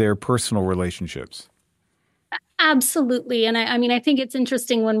affecting their personal relationships? Absolutely. And I mean, I think it's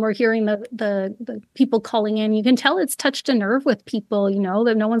interesting when we're hearing the people calling in, you can tell it's touched a nerve with people,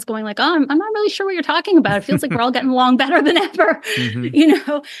 that no one's going like, oh, I'm not really sure what you're talking about. It feels like we're all getting along better than ever,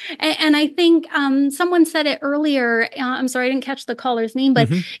 And I think someone said it earlier. I'm sorry, I didn't catch the caller's name, but,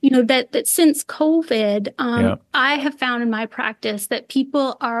 that since COVID, I have found in my practice that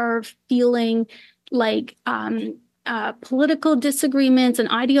people are feeling like political disagreements and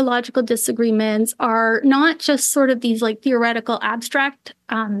ideological disagreements are not just sort of these like theoretical abstract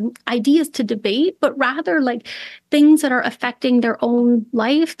ideas to debate, but rather like things that are affecting their own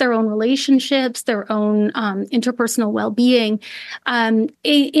life, their own relationships, their own interpersonal well-being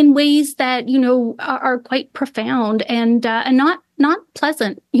in ways that, are quite profound and not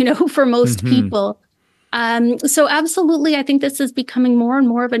pleasant, for most people. So absolutely, I think this is becoming more and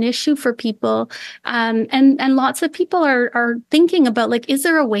more of an issue for people. And lots of people are thinking about, like, is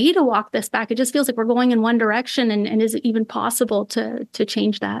there a way to walk this back? It just feels like we're going in one direction. And is it even possible to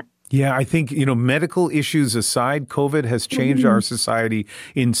change that? Yeah, I think, medical issues aside, COVID has changed our society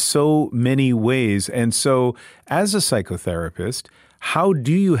in so many ways. And so as a psychotherapist, how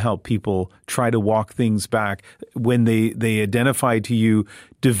do you help people try to walk things back when they identify to you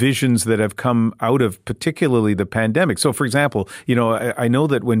divisions that have come out of particularly the pandemic? So, for example, I know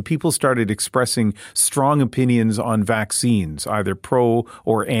that when people started expressing strong opinions on vaccines, either pro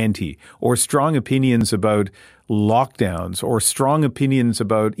or anti, or strong opinions about lockdowns, or strong opinions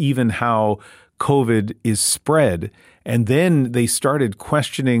about even how COVID is spread, and then they started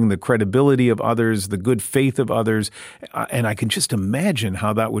questioning the credibility of others, the good faith of others. And I can just imagine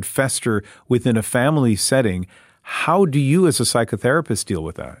how that would fester within a family setting. How do you as a psychotherapist deal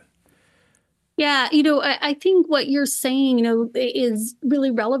with that? Yeah, I think what you're saying, is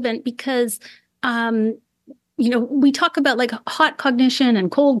really relevant because, we talk about like hot cognition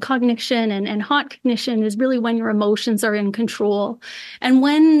and cold cognition, and hot cognition is really when your emotions are in control.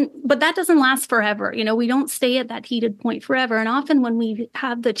 But that doesn't last forever. We don't stay at that heated point forever. And often when we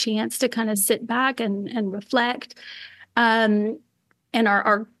have the chance to kind of sit back and reflect, and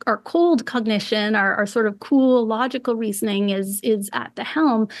our cold cognition, our sort of cool, logical reasoning is at the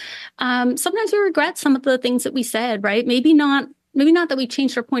helm, sometimes we regret some of the things that we said, right? Maybe not that we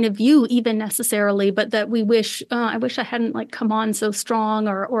changed our point of view even necessarily, but that we wish, I wish I hadn't like come on so strong,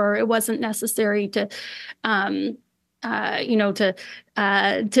 or it wasn't necessary to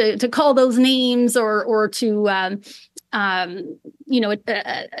call those names or to attack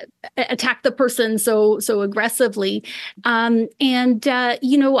the person so aggressively. I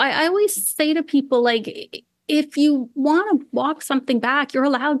always say to people, like, if you want to walk something back, you're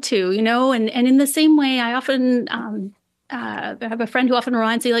allowed to, and in the same way, I often I have a friend who often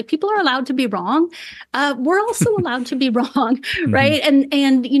reminds me, like, people are allowed to be wrong. We're also allowed to be wrong, right? And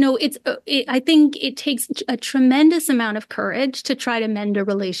I think it takes a tremendous amount of courage to try to mend a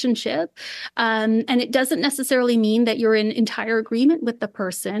relationship, and it doesn't necessarily mean that you're in entire agreement with the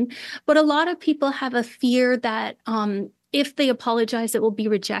person. But a lot of people have a fear that if they apologize, it will be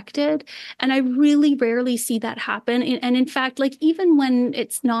rejected. And I really rarely see that happen. And in fact, like, even when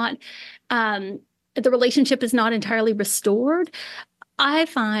it's not, the relationship is not entirely restored, I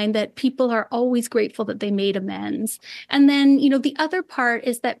find that people are always grateful that they made amends. And then, the other part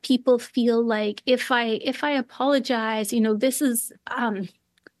is that people feel like if I apologize, this is,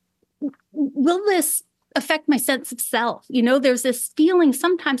 will this affect my sense of self? There's this feeling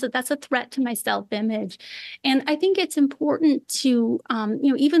sometimes that that's a threat to my self-image. And I think it's important to,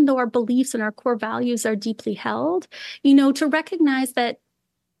 even though our beliefs and our core values are deeply held, to recognize that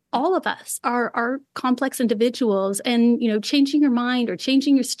all of us are complex individuals, and, changing your mind or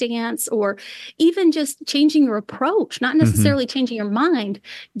changing your stance or even just changing your approach, not necessarily changing your mind,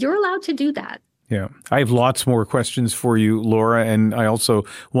 you're allowed to do that. Yeah. I have lots more questions for you, Laura, and I also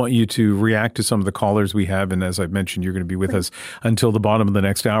want you to react to some of the callers we have. And as I've mentioned, you're going to be with us until the bottom of the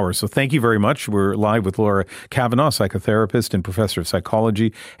next hour. So thank you very much. We're live with Laura Kavanaugh, psychotherapist and professor of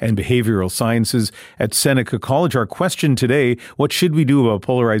psychology and behavioral sciences at Seneca College. Our question today, what should we do about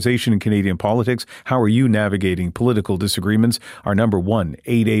polarization in Canadian politics? How are you navigating political disagreements? Our number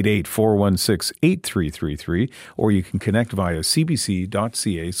 1-888-416-8333, or you can connect via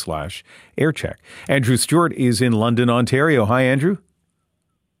cbc.ca/aircheck. Andrew Stewart is in London, Ontario. Hi, Andrew.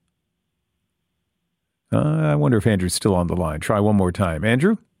 I wonder if Andrew's still on the line. Try one more time.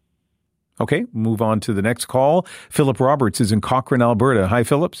 Andrew? Okay, move on to the next call. Philip Roberts is in Cochrane, Alberta. Hi,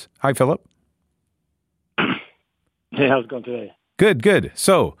 Philip. Hey, how's it going today? Good.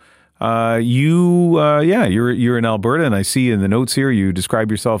 So, you're in Alberta, and I see in the notes here you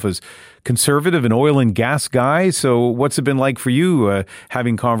describe yourself as conservative and oil and gas guy. So what's it been like for you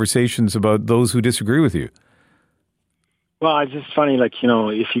having conversations about those who disagree with you? Well, it's just funny, like,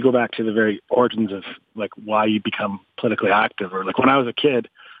 if you go back to the very origins of, like, why you become politically active, or, like, when I was a kid,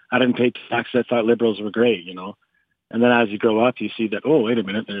 I didn't pay taxes. I thought liberals were great, And then as you grow up, you see that, oh, wait a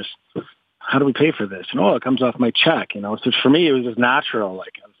minute, how do we pay for this? And, it comes off my check, So for me, it was just natural.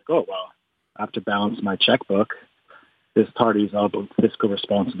 Like, I was like, oh, well, I have to balance my checkbook. This party is all about fiscal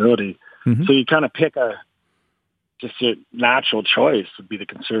responsibility. So you kind of pick just a natural choice would be the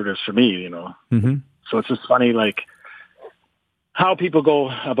conservatives for me, So it's just funny, like, how people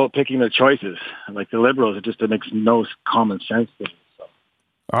go about picking their choices. Like the liberals, it makes no common sense to me. So.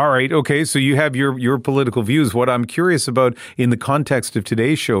 All right. Okay. So you have your political views. What I'm curious about in the context of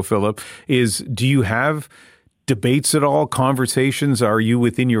today's show, Philip, is do you have debates at all, conversations? Are you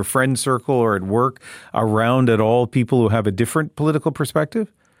within your friend circle or at work around at all people who have a different political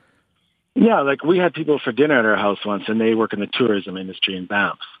perspective? Yeah, like we had people for dinner at our house once, and they work in the tourism industry in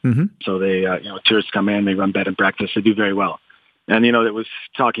Banff. So they, tourists come in, they run bed and breakfast, they do very well. And, it was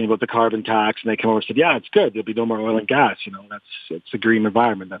talking about the carbon tax, and they come over and said, yeah, it's good. There'll be no more oil and gas. It's a green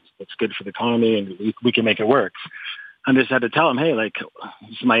environment. That's good for the economy, and we can make it work. And I just had to tell them, hey, like,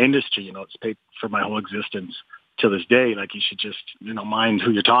 this is my industry, it's paid for my whole existence till this day. Like, you should just, mind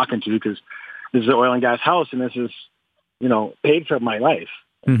who you're talking to, because this is an oil and gas house, and this is, paid for my life.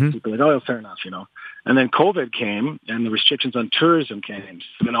 People are like, oh, fair enough, And then COVID came, and the restrictions on tourism came.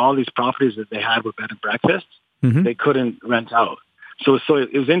 And then all these properties that they had with bed and breakfast, they couldn't rent out. So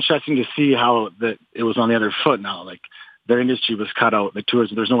it was interesting to see how that it was on the other foot now. Like, their industry was cut out, the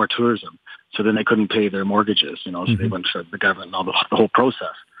tourism, there's no more tourism. So then they couldn't pay their mortgages, so they went to the government and all the whole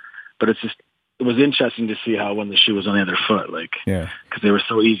process. But it was interesting to see how when the shoe was on the other foot, like, because they were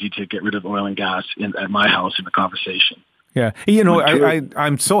so easy to get rid of oil and gas at my house in the conversation. Yeah.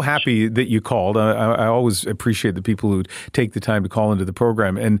 I'm so happy that you called. I always appreciate the people who take the time to call into the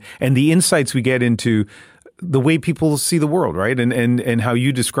program and the insights we get into the way people see the world, right? And how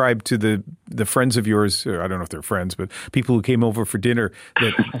you describe to the friends of yours, or I don't know if they're friends, but people who came over for dinner,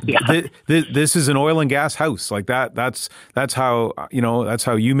 that this is an oil and gas house. Like that's how, that's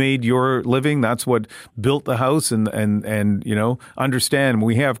how you made your living. That's what built the house and understand when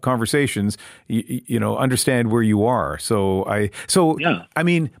we have conversations, understand where you are.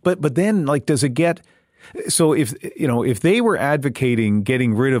 But then, like, does it get, so if they were advocating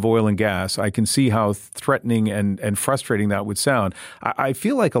getting rid of oil and gas, I can see how threatening and frustrating that would sound. I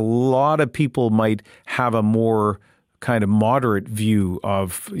feel like a lot of people might have a more kind of moderate view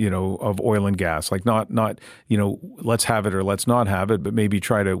of, of oil and gas, like not, let's have it or let's not have it, but maybe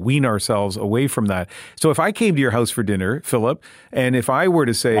try to wean ourselves away from that. So if I came to your house for dinner, Philip, and if I were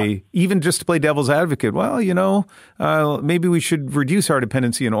to say, even just to play devil's advocate, well, maybe we should reduce our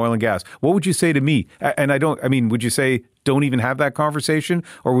dependency on oil and gas, what would you say to me? And would you say, don't even have that conversation,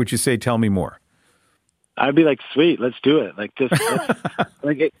 or would you say, tell me more? I'd be like, sweet, let's do it. Like this,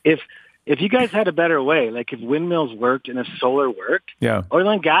 like if you guys had a better way, like if windmills worked and if solar worked, oil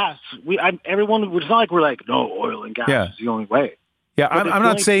and gas, everyone, it's not like we're like, no, oil and gas is the only way. Yeah, I'm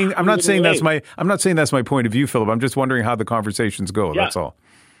not saying that's my point of view, Philip. I'm just wondering how the conversations go. Yeah. That's all.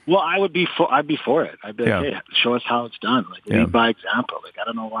 Well, I'd be for it. I'd be like, hey, show us how it's done. Like lead by example. Like I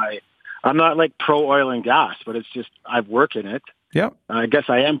don't know why. I'm not like pro oil and gas, but it's just I've worked in it. Yeah, I guess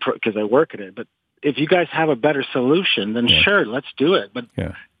I am because I work in it. But if you guys have a better solution, then sure, let's do it. But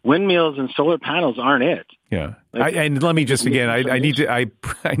windmills and solar panels aren't it. Yeah, and let me just again, I need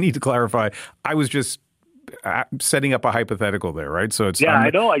to clarify. I was just setting up a hypothetical there, right? So it's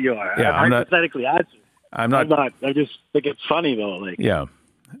I know what you are. Yeah, I'm hypothetically answering. I'm not. I just think it's funny though. Like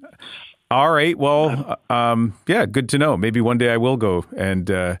All right. Well, good to know. Maybe one day I will go and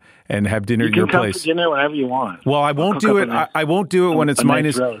have dinner at your place. You can come for dinner whenever you want. Well, I won't do it. I won't do it when it's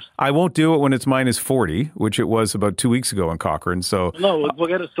minus. I won't do it when it's minus 40, which it was about 2 weeks ago in Cochrane. So no, we'll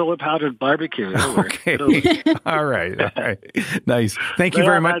get a solar powered barbecue. Okay. All right. Nice. Thank you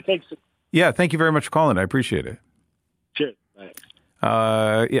very much. Yeah. Thank you very much for calling. I appreciate it. Cheers. Bye.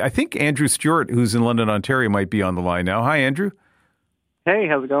 I think Andrew Stewart, who's in London, Ontario, might be on the line now. Hi, Andrew. Hey,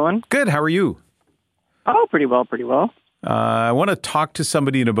 how's it going? Good. How are you? Oh, pretty well. I want to talk to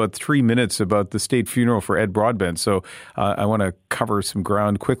somebody in about 3 minutes about the state funeral for Ed Broadbent. So I want to cover some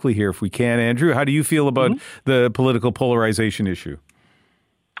ground quickly here if we can. Andrew, how do you feel about the political polarization issue?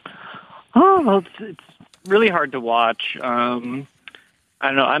 Oh, well, it's really hard to watch. I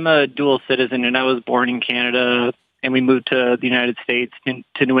don't know. I'm a dual citizen, and I was born in Canada, and we moved to the United States,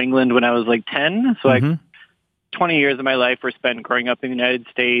 to New England when I was like 10. So 20 years of my life were spent growing up in the United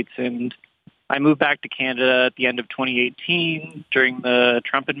States, and I moved back to Canada at the end of 2018 during the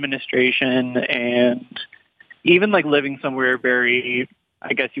Trump administration, and even like living somewhere very,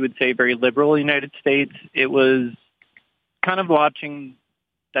 I guess you would say, very liberal in the United States, it was kind of watching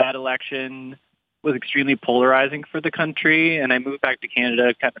that election was extremely polarizing for the country, and I moved back to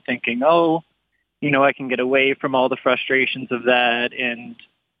Canada kind of thinking, I can get away from all the frustrations of that and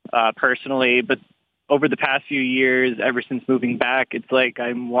personally, but over the past few years, ever since moving back, it's like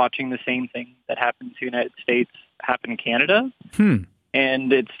I'm watching the same thing that happened to the United States happen in Canada.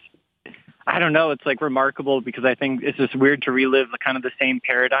 And I don't know, it's like remarkable because I think it's just weird to relive kind of the same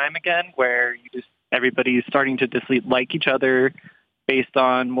paradigm again where everybody's starting to dislike each other based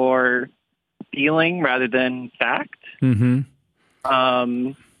on more feeling rather than fact. So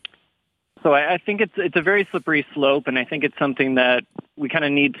I think it's a very slippery slope, and I think it's something that we kind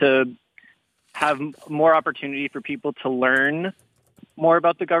of need to have more opportunity for people to learn more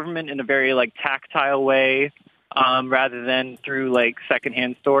about the government in a very like tactile way, rather than through like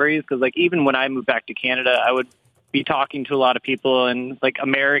secondhand stories. Because like even when I moved back to Canada, I would be talking to a lot of people, and like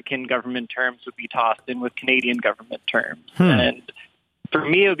American government terms would be tossed in with Canadian government terms, and for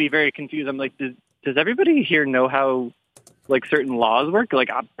me it would be very confusing. I'm like, does everybody here know how like certain laws work? Like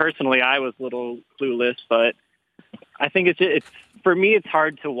personally, I was a little clueless, but I think it's for me, it's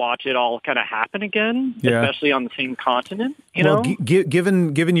hard to watch it all kind of happen again, especially on the same continent. You know,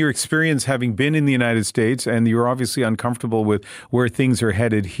 given your experience having been in the United States, and you're obviously uncomfortable with where things are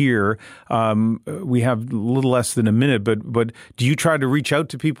headed here. We have a little less than a minute, but do you try to reach out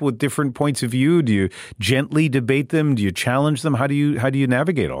to people with different points of view? Do you gently debate them? Do you challenge them? How do you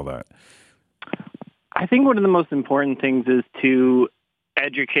navigate all that? I think one of the most important things is to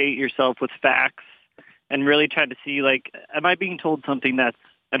educate yourself with facts. And really try to see, like, am I being told something that's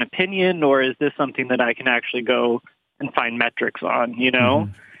an opinion, or is this something that I can actually go and find metrics on,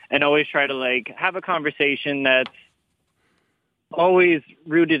 And always try to, like, have a conversation that's always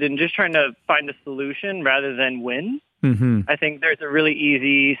rooted in just trying to find a solution rather than win. I think there's a really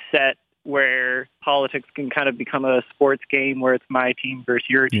easy set where politics can kind of become a sports game where it's my team versus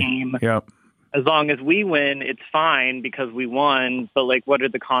your team. As long as we win, it's fine because we won, but, like, what are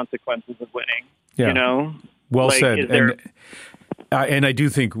the consequences of winning? Well said. And I do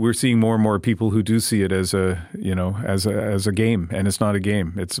think we're seeing more and more people who do see it as a game, and it's not a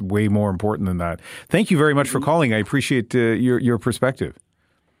game. It's way more important than that. Thank you very much for calling. I appreciate your perspective.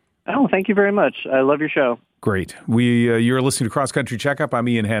 Oh, thank you very much. I love your show. Great. You're listening to Cross Country Checkup. I'm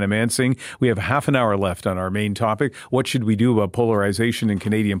Ian Hannah-Mansing. We have half an hour left on our main topic. What should we do about polarization in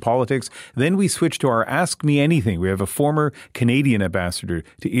Canadian politics? Then we switch to our Ask Me Anything. We have a former Canadian ambassador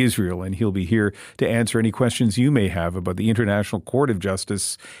to Israel, and he'll be here to answer any questions you may have about the International Court of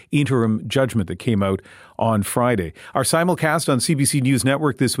Justice interim judgment that came out on Friday. Our simulcast on CBC News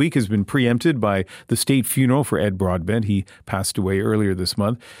Network this week has been preempted by the state funeral for Ed Broadbent. He passed away earlier this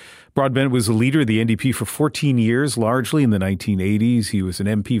month. Broadbent was the leader of the NDP for 14 years, largely in the 1980s. He was an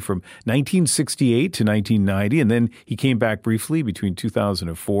MP from 1968 to 1990, and then he came back briefly between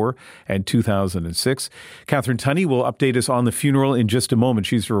 2004 and 2006. Catherine Tunney will update us on the funeral in just a moment.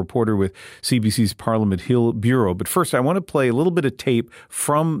 She's a reporter with CBC's Parliament Hill Bureau. But first, I want to play a little bit of tape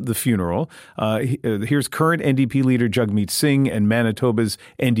from the funeral. Here's current NDP leader Jagmeet Singh and Manitoba's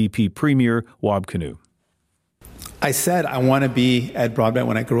NDP Premier Wab Kinew. I said I want to be Ed Broadbent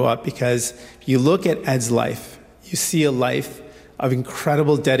when I grow up because you look at Ed's life, you see a life of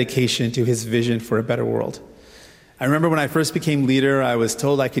incredible dedication to his vision for a better world. I remember when I first became leader, I was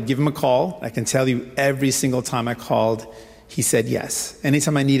told I could give him a call. I can tell you every single time I called, he said yes.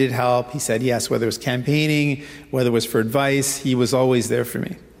 Anytime I needed help, he said yes, whether it was campaigning, whether it was for advice, he was always there for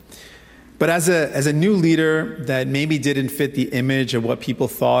me. But as a new leader that maybe didn't fit the image of what people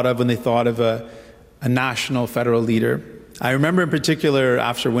thought of when they thought of a national federal leader. I remember in particular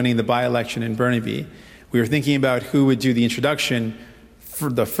after winning the by-election in Burnaby, we were thinking about who would do the introduction for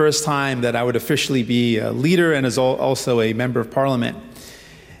the first time that I would officially be a leader and as also a member of parliament.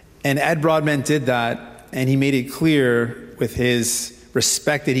 And Ed Broadbent did that, and he made it clear with his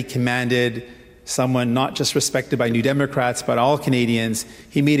respect that he commanded, someone not just respected by New Democrats, but all Canadians.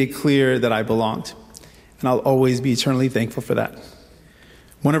 He made it clear that I belonged. And I'll always be eternally thankful for that.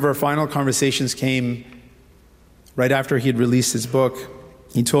 One of our final conversations came right after he had released his book.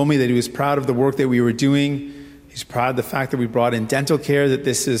 He told me that he was proud of the work that we were doing. He's proud of the fact that we brought in dental care, that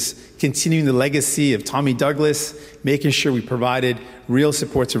this is continuing the legacy of Tommy Douglas, making sure we provided real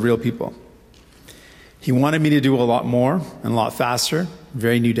support to real people. He wanted me to do a lot more and a lot faster.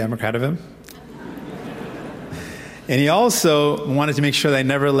 Very New Democrat of him. And he also wanted to make sure that I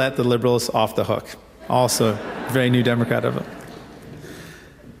never let the Liberals off the hook. Also very New Democrat of him.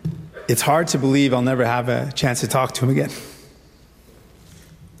 It's hard to believe I'll never have a chance to talk to him again,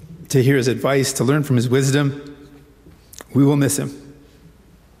 to hear his advice, to learn from his wisdom. We will miss him.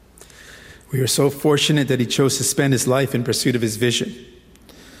 We are so fortunate that he chose to spend his life in pursuit of his vision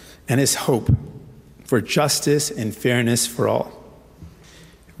and his hope for justice and fairness for all.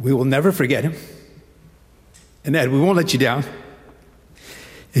 We will never forget him. And Ed, we won't let you down.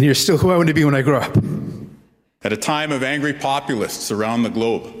 And you're still who I want to be when I grow up. At a time of angry populists around the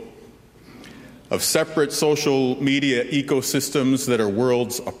globe, of separate social media ecosystems that are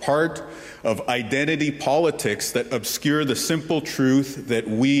worlds apart, of identity politics that obscure the simple truth that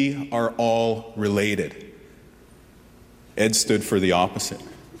we are all related. Ed stood for the opposite.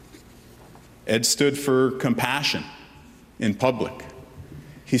 Ed stood for compassion in public.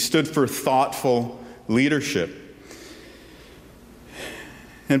 He stood for thoughtful leadership.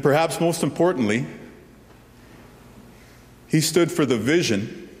 And perhaps most importantly, he stood for the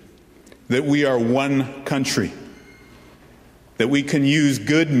vision that we are one country, that we can use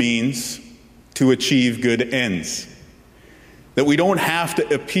good means to achieve good ends, that we don't have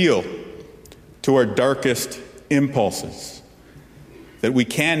to appeal to our darkest impulses, that we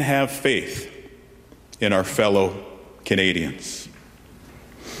can have faith in our fellow Canadians.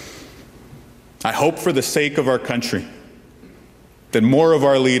 I hope for the sake of our country that more of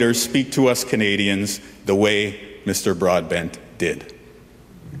our leaders speak to us Canadians the way Mr. Broadbent did,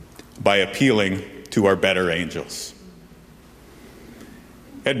 by appealing to our better angels.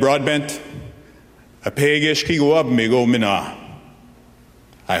 Ed Broadbent, I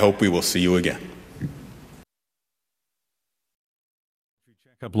hope we will see you again.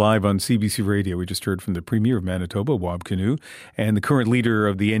 Up live on CBC Radio, we just heard from the Premier of Manitoba, Wab Kinew, and the current leader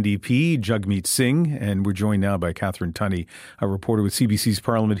of the NDP, Jagmeet Singh, and we're joined now by Catherine Tunney, a reporter with CBC's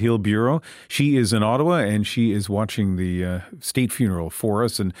Parliament Hill Bureau. She is in Ottawa, and she is watching the state funeral for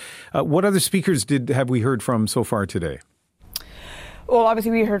us. And what other speakers have we heard from so far today? Well,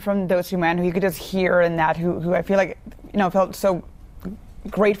 obviously we heard from those two men who you could just hear in that, who I feel like, felt so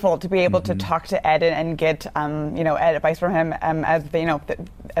grateful to be able to talk to Ed and get, Ed advice from him as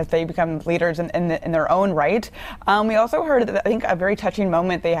as they become leaders in their own right. We also heard, I think, a very touching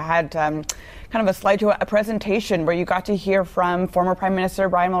moment. They had kind of a slideshow, a presentation where you got to hear from former Prime Minister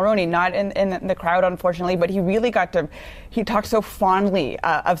Brian Mulroney, not in the crowd, unfortunately, but he really he talked so fondly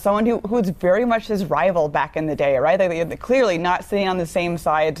of someone who was very much his rival back in the day, right? They clearly not sitting on the same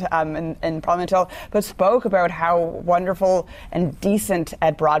side in Parliament, but spoke about how wonderful and decent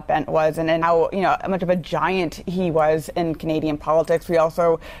Ed Broadbent was, and how much of a giant he was in Canadian politics. We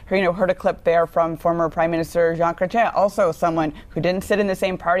also heard a clip there from former Prime Minister Jean Chrétien, also someone who didn't sit in the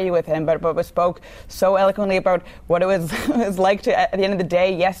same party with him, but spoke so eloquently about what it was like to, at the end of the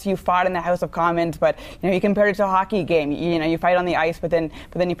day, yes, you fought in the House of Commons, but you compared it to a hockey game. You fight on the ice, but then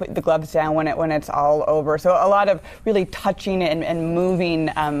you put the gloves down when it's all over. So a lot of really touching and moving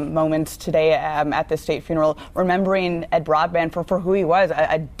moments today at the state funeral, remembering Ed Broadbent for who he was,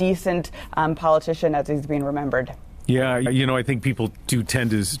 a decent politician as he's being remembered. Yeah, I think people do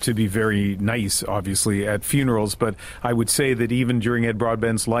tend to be very nice, obviously, at funerals, but I would say that even during Ed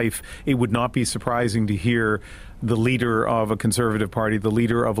Broadbent's life, it would not be surprising to hear the leader of a Conservative party, the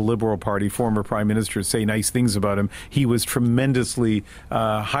leader of a Liberal party, former Prime Minister, say nice things about him. He was tremendously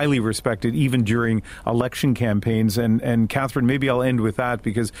highly respected, even during election campaigns. And Catherine, maybe I'll end with that,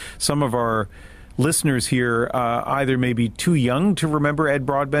 because some of our listeners here either may be too young to remember Ed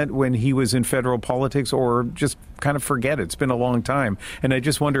Broadbent when he was in federal politics, or just kind of forget it. It's been a long time. And I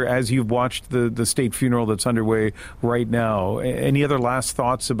just wonder, as you've watched the state funeral that's underway right now, any other last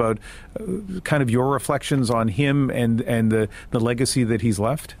thoughts about kind of your reflections on him and the legacy that he's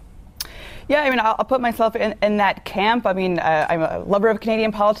left? Yeah, I'll put myself in that camp. I'm a lover of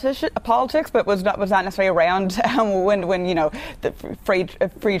Canadian politics, but was not necessarily around when the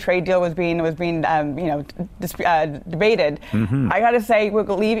free trade deal was being debated. Mm-hmm. I got to say,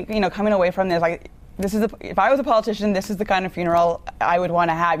 coming away from this, if I was a politician, this is the kind of funeral I would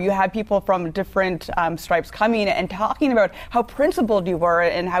want to have. You have people from different stripes coming and talking about how principled you were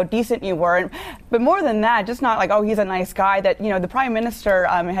and how decent you were. But more than that, just not like, oh, he's a nice guy. That, the Prime Minister,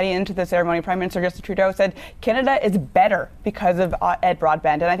 heading into the ceremony, Prime Minister Justin Trudeau said, Canada is better because of Ed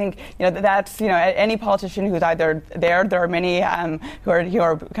Broadbent. And I think, that's, any politician who's either there are many who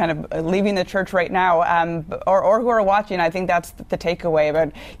are kind of leaving the church right now, or who are watching. I think that's the takeaway.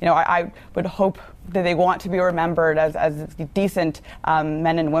 But, I would hope that they want to be remembered as decent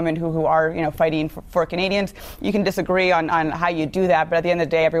men and women who are fighting for Canadians. You can disagree on how you do that, but at the end of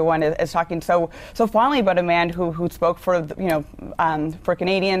the day, everyone is talking so fondly about a man who spoke for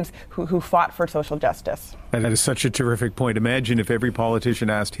Canadians, who fought for social justice. That is such a terrific point. Imagine if every politician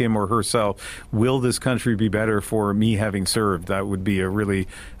asked him or herself, will this country be better for me having served? That would be a really,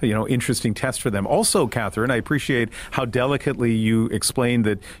 interesting test for them. Also, Catherine, I appreciate how delicately you explained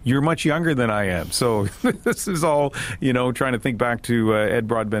that you're much younger than I am. So this is all, trying to think back to Ed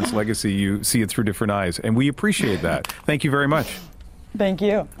Broadbent's legacy. You see it through different eyes, and we appreciate that. Thank you very much. Thank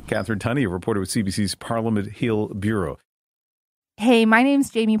you. Catherine Tunney, a reporter with CBC's Parliament Hill Bureau. Hey, my name's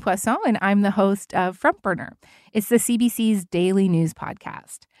Jamie Poisson, and I'm the host of Front Burner. It's the CBC's daily news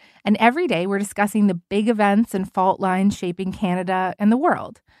podcast. And every day we're discussing the big events and fault lines shaping Canada and the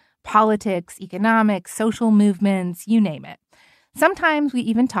world. Politics, economics, social movements, you name it. Sometimes we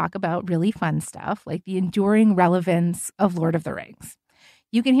even talk about really fun stuff, like the enduring relevance of Lord of the Rings.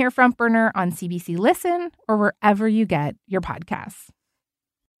 You can hear Front Burner on CBC Listen or wherever you get your podcasts.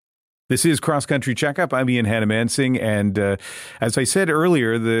 This is Cross Country Checkup. I'm Ian Hannah-Mansing, and as I said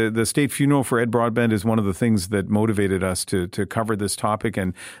earlier, the state funeral for Ed Broadbent is one of the things that motivated us to cover this topic.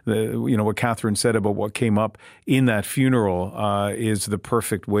 And what Catherine said about what came up in that funeral is the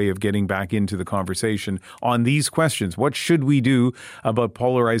perfect way of getting back into the conversation on these questions. What should we do about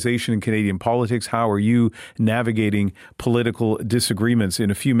polarization in Canadian politics? How are you navigating political disagreements? In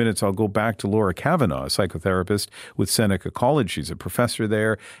a few minutes, I'll go back to Laura Kavanagh, a psychotherapist with Seneca College. She's a professor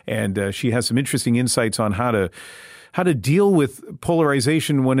there, and she has some interesting insights on how to deal with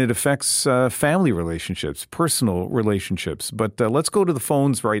polarization when it affects family relationships, personal relationships. But let's go to the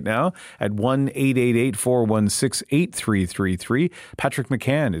phones right now at 1-888-416-8333. Patrick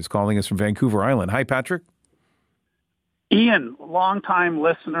McCann is calling us from Vancouver Island. Hi, Patrick. Ian, long-time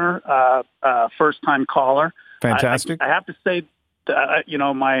listener, first-time caller. Fantastic. I have to say,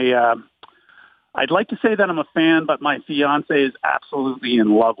 I'd like to say that I'm a fan, but my fiance is absolutely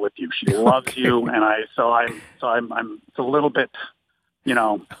in love with you. She loves you, and it's a little bit,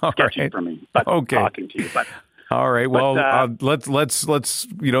 sketchy for me. But talking to you, but. All right. Well, let's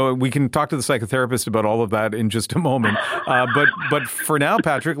we can talk to the psychotherapist about all of that in just a moment. But for now,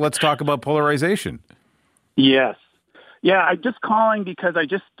 Patrick, let's talk about polarization. Yes. Yeah, I'm just calling because I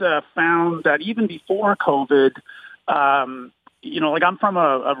just found that even before COVID, like I'm from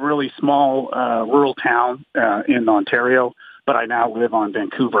a really small rural town in Ontario, but I now live on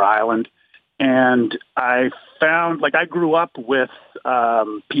Vancouver Island. And I found, like, I grew up with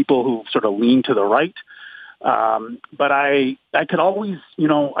people who sort of lean to the right, but I could always,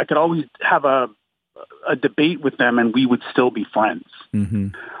 have a debate with them, and we would still be friends. Mm-hmm.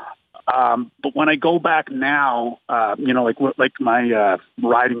 But when I go back now, like my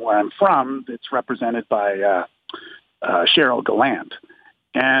riding where I'm from, it's represented by Cheryl Gallant,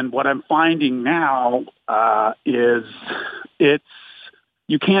 and what I'm finding now is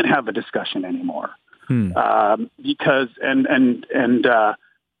you can't have a discussion anymore because I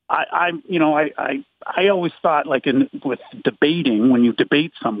always thought, like, with debating, when you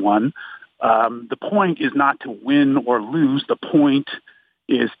debate someone, the point is not to win or lose. The point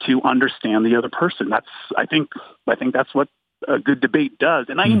is to understand the other person. I think that's what a good debate does,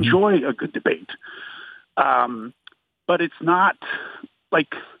 and I enjoy a good debate. But it's not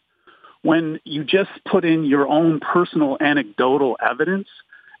like when you just put in your own personal anecdotal evidence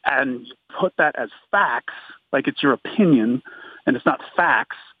and you put that as facts, like it's your opinion and it's not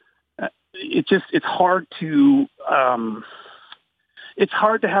facts. It's hard to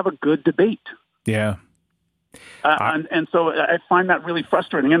have a good debate. Yeah. And so I find that really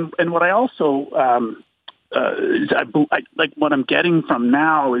frustrating. And what I also like what I'm getting from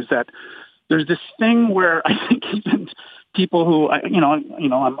now is that there's this thing where I think even people who, I'm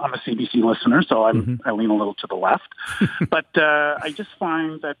a CBC listener, so I lean a little to the left. But I just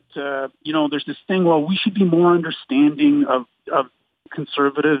find that, there's this thing, well, we should be more understanding of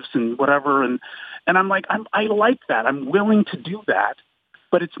conservatives and whatever. And I'm like, I like that. I'm willing to do that.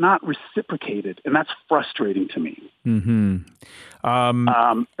 But it's not reciprocated, and that's frustrating to me. Mm-hmm.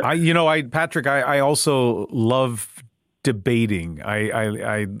 Patrick, I also love debating.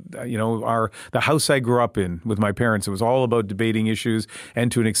 The house I grew up in with my parents, it was all about debating issues,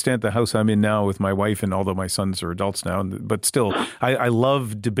 and to an extent, the house I'm in now with my wife, and although my sons are adults now, but still, I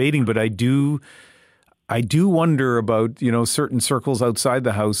love debating. But I do wonder about certain circles outside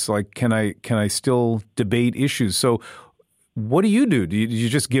the house. Like, can I still debate issues? So, what do you do? Do you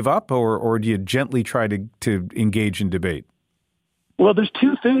just give up, or do you gently try to engage in debate? Well, there's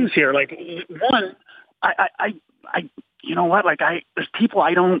two things here. Like, one, there's people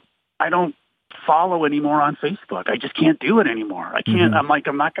I don't follow anymore on Facebook. I just can't do it anymore. I can't. I'm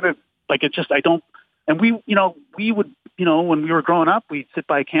not gonna, like, it just, I don't. And we would, when we were growing up, we'd sit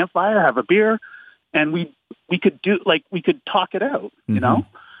by a campfire, have a beer, and we could talk it out, you know.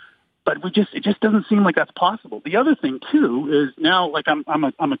 But it just doesn't seem like that's possible. The other thing too is now, like, I'm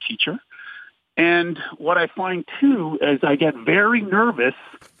a teacher, and what I find too is I get very nervous.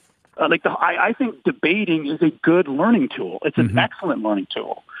 I think debating is a good learning tool. It's an excellent learning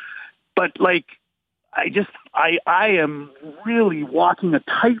tool, but like, I am really walking a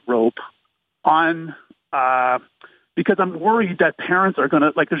tightrope on because I'm worried that parents are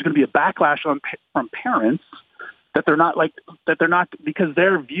there's going to be a backlash from parents. That they're not because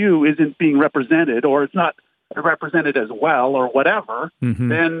their view isn't being represented, or it's not represented as well, or whatever.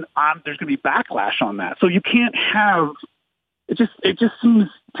 Then there's going to be backlash on that. So you can't have it. Just seems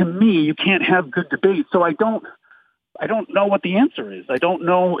to me you can't have good debate. So I don't know what the answer is. I don't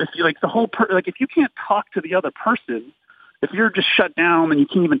know if you if you can't talk to the other person, if you're just shut down and you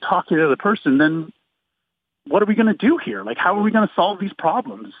can't even talk to the other person, then what are we going to do here? Like, how are we going to solve these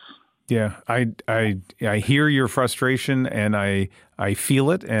problems? Yeah, I hear your frustration, and I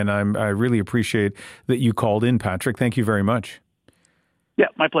feel it, and I really appreciate that you called in, Patrick. Thank you very much. Yeah,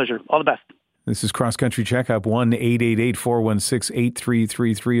 my pleasure. All the best. This is Cross Country Checkup.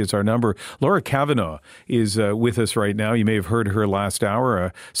 1-888-416-8333 is our number. Laura Kavanaugh is with us right now. You may have heard her last hour,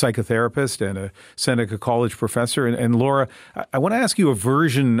 a psychotherapist and a Seneca College professor. And Laura, I want to ask you a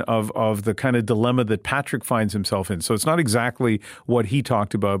version of the kind of dilemma that Patrick finds himself in. So it's not exactly what he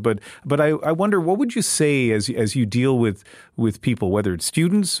talked about, but I wonder, what would you say as you deal with people, whether it's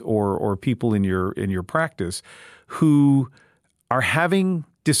students or people in your practice, who are having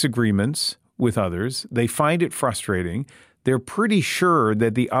disagreements with others? They find it frustrating. They're pretty sure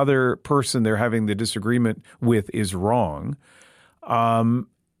that the other person they're having the disagreement with is wrong.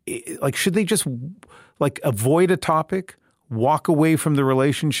 Should they just avoid a topic, walk away from the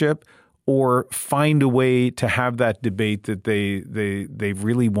relationship, or find a way to have that debate that they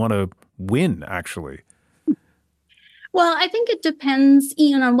really want to win, actually? Well, I think it depends,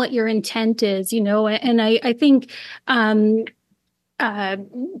 Ian, on what your intent is, and I think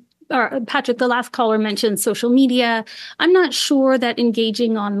Patrick, the last caller mentioned social media. I'm not sure that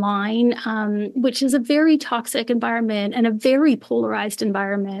engaging online, which is a very toxic environment and a very polarized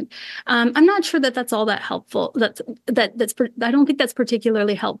environment, I'm not sure that that's all that helpful. I don't think that's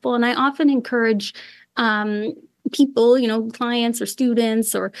particularly helpful. And I often encourage people, clients or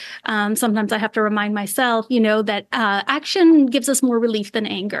students, or sometimes I have to remind myself, that action gives us more relief than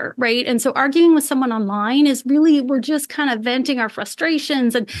anger, right? And so arguing with someone online is really, we're just kind of venting our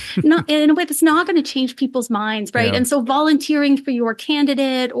frustrations and not in a way that's not going to change people's minds, right? Yeah. And so volunteering for your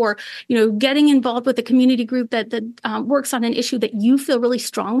candidate, or, getting involved with a community group that works on an issue that you feel really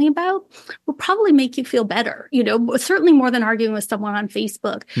strongly about will probably make you feel better, certainly more than arguing with someone on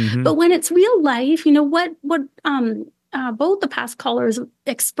Facebook. Mm-hmm. But when it's real life, what both the past callers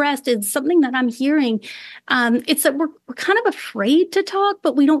expressed is something that I'm hearing. It's that we're kind of afraid to talk,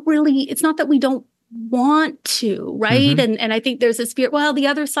 but we don't really, it's not that we don't want to, right? Mm-hmm. And I think there's this fear, well, the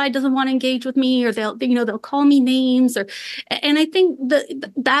other side doesn't want to engage with me, or they'll call me names, and I think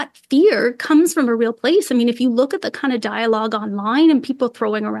that fear comes from a real place. I mean, if you look at the kind of dialogue online and people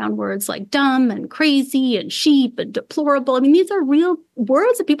throwing around words like dumb and crazy and sheep and deplorable, I mean, these are real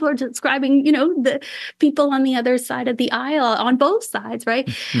words that people are describing, the people on the other side of the aisle, on both sides, right?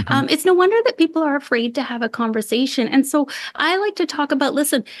 Mm-hmm. It's no wonder that people are afraid to have a conversation. And so I like to talk about,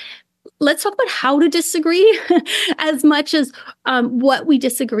 listen, let's talk about how to disagree as much as what we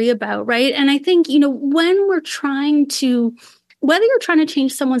disagree about, right? And I think, when we're trying to, whether you're trying to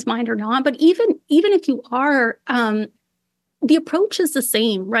change someone's mind or not, but even if you are, the approach is the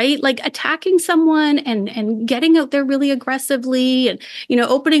same, right? Like attacking someone and getting out there really aggressively and,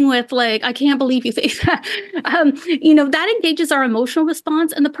 opening with like, I can't believe you think that, that engages our emotional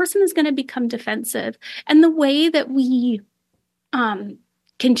response, and the person is going to become defensive. And the way that we,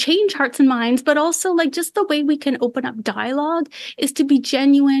 can change hearts and minds, but also like just the way we can open up dialogue is to be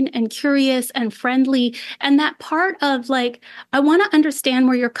genuine and curious and friendly. And that part of like, I want to understand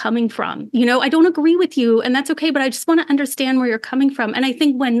where you're coming from. I don't agree with you, and that's okay, but I just want to understand where you're coming from. And I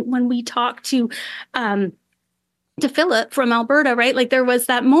think when we talk to Philip from Alberta, right? Like there was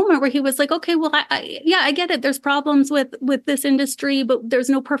that moment where he was like, okay, well, I get it. There's problems with this industry, but there's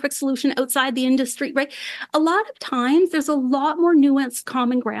no perfect solution outside the industry, right? A lot of times there's a lot more nuanced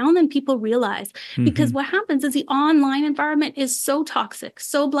common ground than people realize, mm-hmm. because what happens is the online environment is so toxic,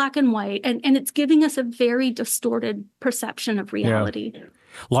 so black and white, and it's giving us a very distorted perception of reality. Yeah.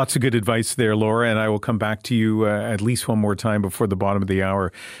 Lots of good advice there, Laura, and I will come back to you at least one more time before the bottom of the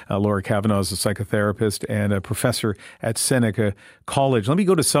hour. Laura Kavanaugh is a psychotherapist and a professor at Seneca College. Let me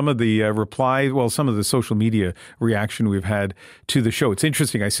go to some of the some of the social media reaction we've had to the show. It's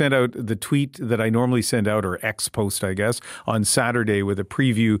interesting. I sent out the tweet that I normally send out, or X post, I guess, on Saturday with a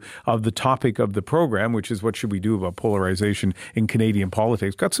preview of the topic of the program, which is what should we do about polarization in Canadian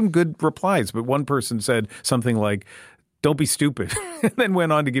politics. Got some good replies, but one person said something like, don't be stupid, and then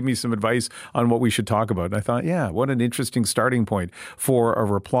went on to give me some advice on what we should talk about. And I thought, yeah, what an interesting starting point for a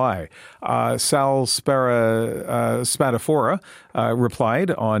reply. Sal Spadafora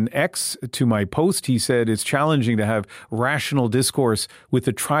replied on X to my post. He said, it's challenging to have rational discourse with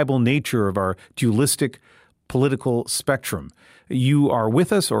the tribal nature of our dualistic political spectrum. You are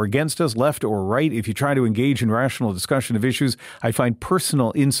with us or against us, left or right. If you try to engage in rational discussion of issues, I find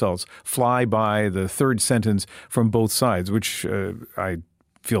personal insults fly by the third sentence from both sides, which I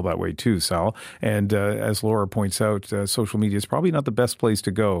feel that way too, Sal. And as Laura points out, social media is probably not the best place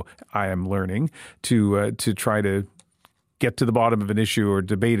to go, I am learning, to try to get to the bottom of an issue or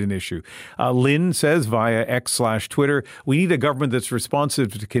debate an issue. Lynn says via X/Twitter, we need a government that's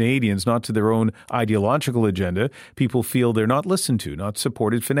responsive to Canadians, not to their own ideological agenda. People feel they're not listened to, not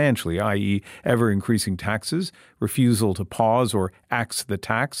supported financially, i.e. ever-increasing taxes, refusal to pause or axe the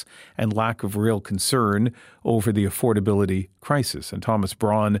tax, and lack of real concern over the affordability crisis. And Thomas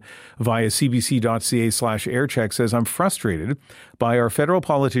Braun via cbc.ca/aircheck says, I'm frustrated by our federal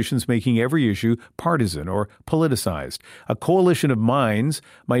politicians making every issue partisan or politicized. A coalition of minds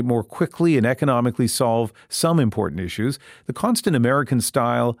might more quickly and economically solve some important issues. The constant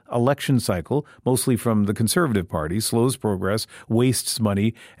American-style election cycle, mostly from the Conservative Party, slows progress, wastes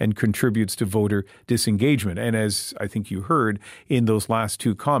money, and contributes to voter disengagement. And as I think you heard in those last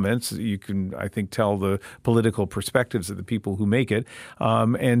two comments, you can, I think, tell the political perspectives of the people who make it.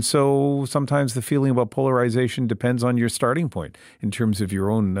 And so sometimes the feeling about polarization depends on your starting point in terms of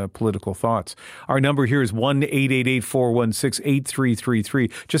your own political thoughts. Our number here is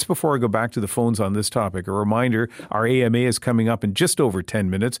 1-888-416-8333. Just before I go back to the phones on this topic, a reminder, our AMA is coming up in just over 10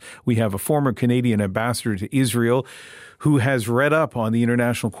 minutes. We have a former Canadian ambassador to Israel who has read up on the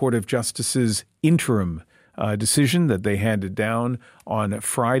International Court of Justice's interim decision that they handed down on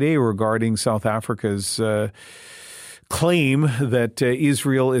Friday regarding South Africa's claim that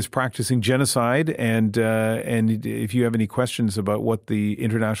Israel is practicing genocide, and if you have any questions about what the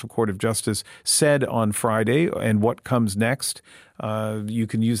International Court of Justice said on Friday and what comes next, you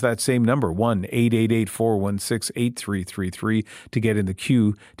can use that same number, 1-888-416-8333, to get in the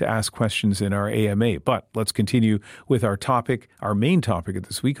queue to ask questions in our AMA. But let's continue with our topic, our main topic of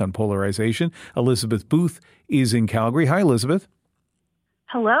this week on polarization. Elizabeth Booth is in Calgary. Hi, Elizabeth.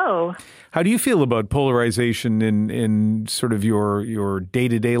 Hello. How do you feel about polarization in sort of your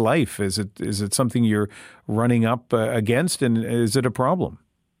day-to-day life? Is it something you're running up against, and is it a problem?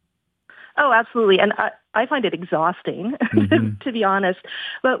 Oh, absolutely. And I find it exhausting, to be honest.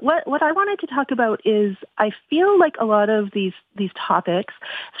 But what I wanted to talk about is I feel like a lot of these topics,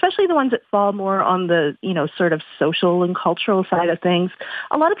 especially the ones that fall more on the, sort of social and cultural side of things,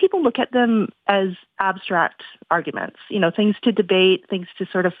 a lot of people look at them as abstract arguments, things to debate, things to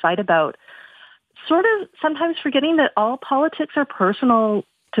sort of fight about, sort of sometimes forgetting that all politics are personal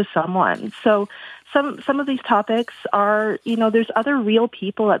to someone. So some of these topics are, there's other real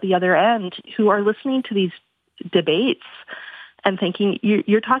people at the other end who are listening to these debates and thinking,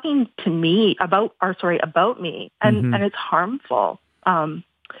 you're talking to me about me, and it's harmful. I'm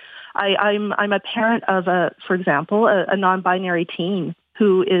a parent of for example, a non-binary teen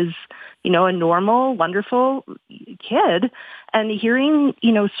who is, a normal, wonderful kid, and hearing,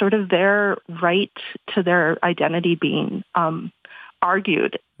 sort of their right to their identity being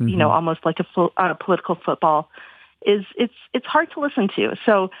argued, almost like a political football, it's hard to listen to.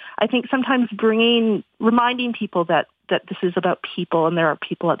 So I think sometimes reminding people that this is about people and there are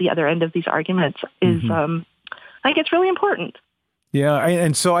people at the other end of these arguments is, I think it's really important. Yeah,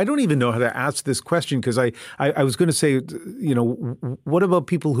 and so I don't even know how to ask this question, because I was going to say, what about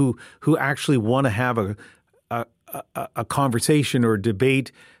people who actually want to have a conversation or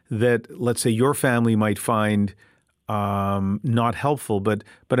debate that, let's say, your family might find not helpful, but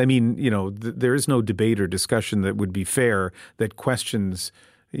I mean, there is no debate or discussion that would be fair that questions,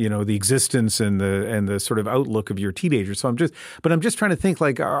 the existence and the sort of outlook of your teenager. So I'm just trying to think,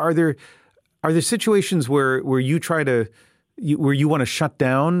 like, are there situations where you try to where you want to shut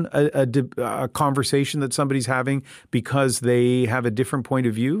down a conversation that somebody's having because they have a different point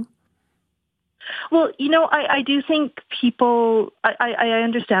of view? Well, I do think people, I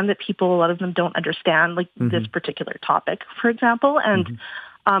understand that people, a lot of them don't understand this particular topic, for example. And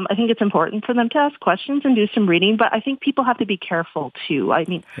I think it's important for them to ask questions and do some reading. But I think people have to be careful, too. I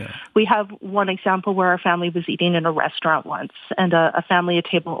mean, we have one example where our family was eating in a restaurant once, and a family a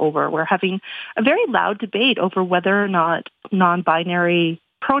table over were having a very loud debate over whether or not non-binary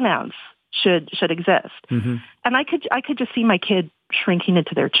pronouns should exist. And I could just see my kid shrinking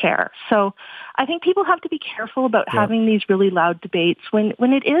into their chair. So I think people have to be careful about having these really loud debates when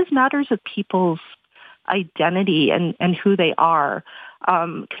it is matters of people's identity and who they are.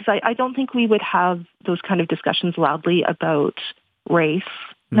 Because I don't think we would have those kind of discussions loudly about race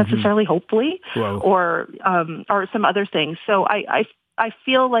necessarily, hopefully, or some other things. So I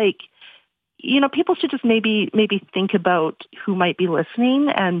feel like, people should just maybe think about who might be listening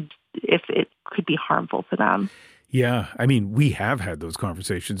and if it could be harmful for them. Yeah, I mean, we have had those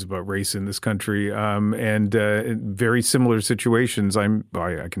conversations about race in this country, and in very similar situations. I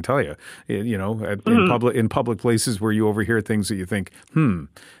can tell you, in public places where you overhear things that you think, I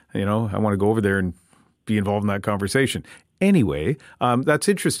want to go over there and be involved in that conversation. Anyway, that's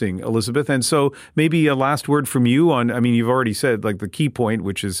interesting, Elizabeth. And so maybe a last word from you on, you've already said, like, the key point,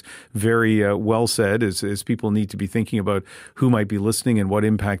 which is very well said, is people need to be thinking about who might be listening and what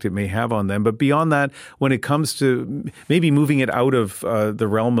impact it may have on them. But beyond that, when it comes to maybe moving it out of the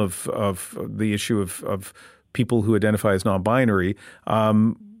realm of the issue of people who identify as non-binary,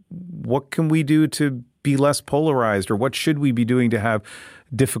 what can we do to be less polarized, or what should we be doing to have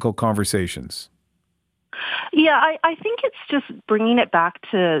difficult conversations? Yeah, I think it's just bringing it back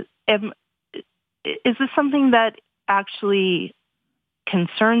to, is this something that actually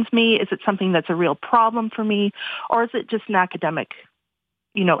concerns me? Is it something that's a real problem for me? Or is it just an academic,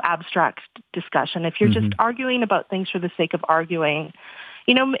 abstract discussion? If you're just arguing about things for the sake of arguing,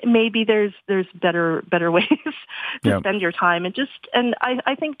 maybe there's better ways to spend your time. And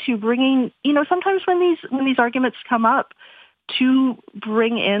I think to bringing, sometimes when these arguments come up, to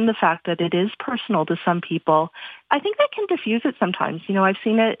bring in the fact that it is personal to some people, I think that can diffuse it sometimes. I've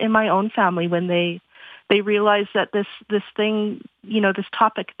seen it in my own family when they realize that this thing, this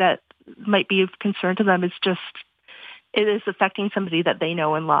topic that might be of concern to them it is affecting somebody that they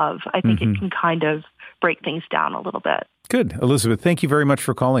know and love. I think it can kind of break things down a little bit. Good. Elizabeth, thank you very much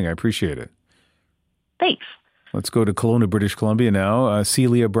for calling. I appreciate it. Thanks. Let's go to Kelowna, British Columbia now.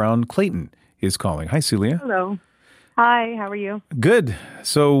 Celia Brown-Clayton is calling. Hi, Celia. Hello. Hi, how are you? Good.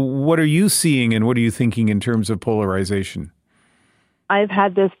 So what are you seeing and what are you thinking in terms of polarization? I've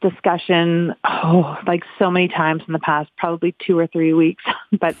had this discussion, like so many times in the past, probably 2 or 3 weeks.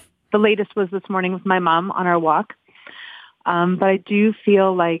 But the latest was this morning with my mom on our walk. But I do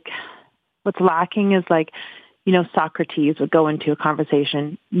feel like what's lacking is like, Socrates would go into a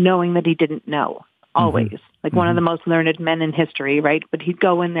conversation knowing that he didn't know, always. Like one of the most learned men in history, right? But he'd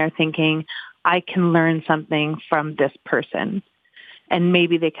go in there thinking, I can learn something from this person. And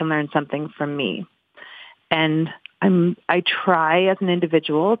maybe they can learn something from me. And I try as an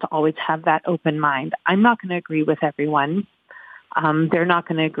individual to always have that open mind. I'm not going to agree with everyone. They're not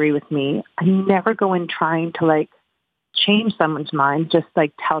going to agree with me. I never go in trying to change someone's mind, just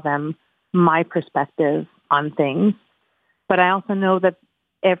tell them my perspective on things. But I also know that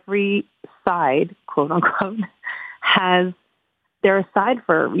every side, quote unquote, they're a side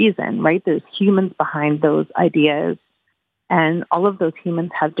for a reason, right? There's humans behind those ideas. And all of those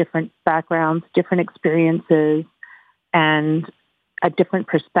humans have different backgrounds, different experiences, and a different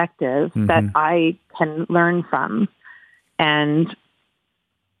perspective that I can learn from. And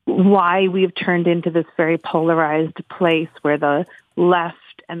why we've turned into this very polarized place where the left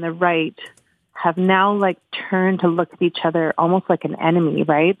and the right have now turned to look at each other almost like an enemy,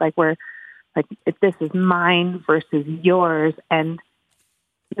 right? If this is mine versus yours, and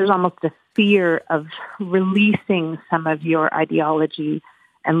there's almost a fear of releasing some of your ideology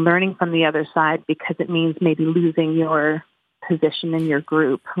and learning from the other side because it means maybe losing your position in your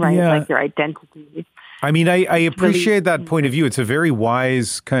group, right? Yeah. Your identity. I mean, I appreciate that point of view. It's a very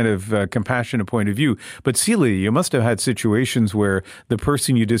wise kind of compassionate point of view. But Celia, you must have had situations where the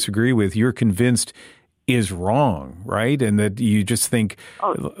person you disagree with, you're convinced is wrong, right? And that you just think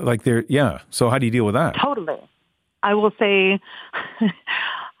So how do you deal with that? Totally. I will say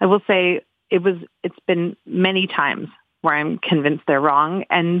it's been many times where I'm convinced they're wrong.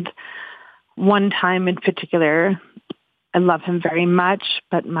 And one time in particular, I love him very much,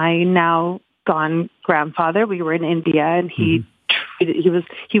 but my now gone grandfather, we were in India and he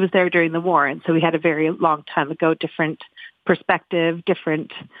was there during the war. And so we had a very long time ago, different perspective,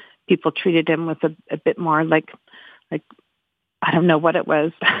 different people treated him with a bit more like, I don't know what it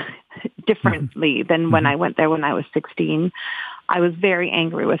was, differently than when I went there when I was 16. I was very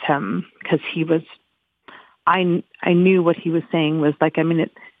angry with him because I knew what he was saying was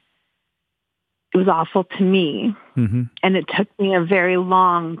it was awful to me. And it took me a very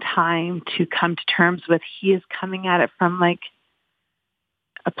long time to come to terms with he is coming at it from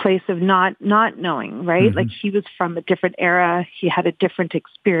a place of not knowing, right? He was from a different era. He had a different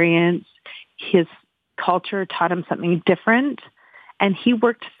experience. His culture taught him something different and he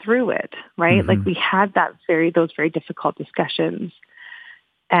worked through it, right? We had those very difficult discussions.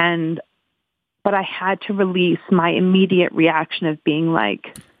 But I had to release my immediate reaction of being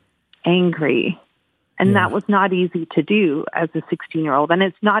angry. And that was not easy to do as a 16-year-old. And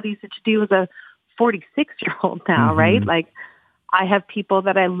it's not easy to do as a 46-year-old now, right? I have people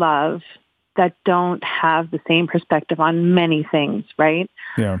that I love that don't have the same perspective on many things, right?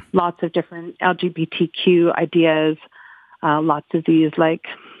 Yeah. Lots of different LGBTQ ideas, lots of these,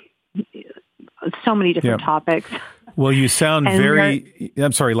 so many different topics. Well, you sound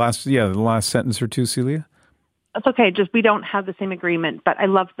I'm sorry, the last sentence or two, Celia? That's okay. Just we don't have the same agreement, but I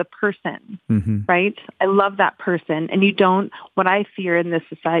love the person, right? I love that person. And what I fear in this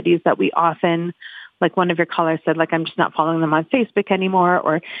society is that we often, like one of your callers said, I'm just not following them on Facebook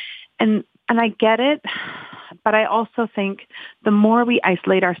anymore, and I get it, but I also think the more we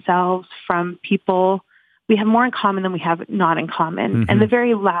isolate ourselves from people, we have more in common than we have not in common. And the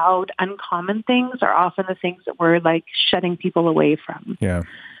very loud, uncommon things are often the things that we're shutting people away from. Yeah.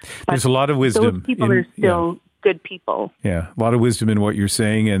 There's a lot of wisdom. Those people are still good people. Yeah, a lot of wisdom in what you're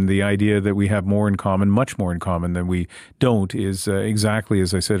saying, and the idea that we have more in common, much more in common than we don't, is exactly,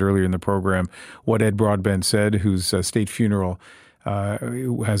 as I said earlier in the program, what Ed Broadbent said, whose state funeral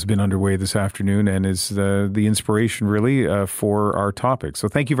has been underway this afternoon and is the inspiration, really, for our topic. So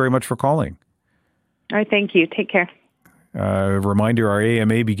thank you very much for calling. All right, thank you. Take care. Reminder, our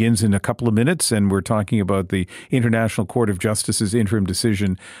AMA begins in a couple of minutes, and we're talking about the International Court of Justice's interim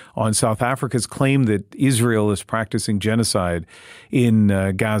decision on South Africa's claim that Israel is practicing genocide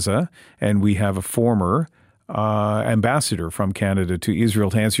in Gaza. And we have a former ambassador from Canada to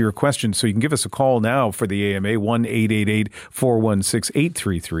Israel, to answer your questions. So you can give us a call now for the AMA,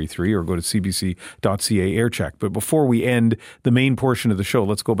 1-888-416-8333, or go to cbc.ca aircheck. But before we end the main portion of the show,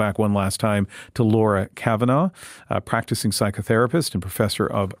 let's go back one last time to Laura Kavanagh, a practicing psychotherapist and professor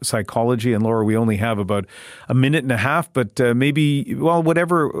of psychology. And Laura, we only have about a minute and a half, but maybe, well,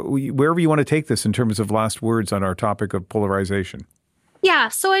 wherever you want to take this in terms of last words on our topic of polarization. Yeah,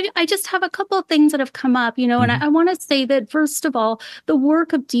 so I just have a couple of things that have come up, and I want to say that, first of all, the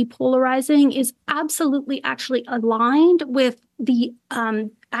work of depolarizing is absolutely actually aligned with the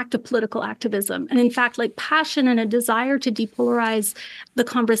act of political activism. And in fact, like passion and a desire to depolarize the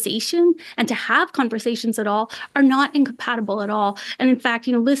conversation and to have conversations at all are not incompatible at all. And in fact,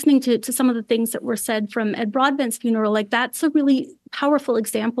 listening to some of the things that were said from Ed Broadbent's funeral, like that's a really powerful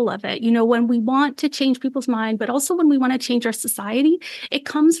example of it. When we want to change people's mind, but also when we want to change our society, it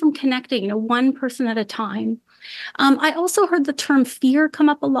comes from connecting, one person at a time. I also heard the term fear come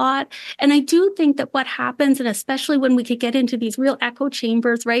up a lot. And I do think that what happens, and especially when we could get into these real echo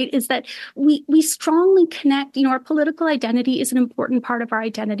chambers, right, is that we strongly connect, our political identity is an important part of our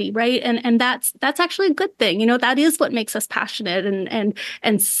identity, right? And that's actually a good thing. That is what makes us passionate and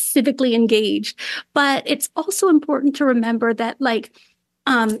civically engaged. But it's also important to remember that,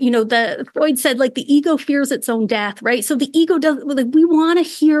 the Freud said, the ego fears its own death, right? So the ego we want to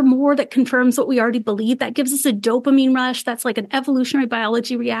hear more that confirms what we already believe. That gives us a dopamine rush. That's like an evolutionary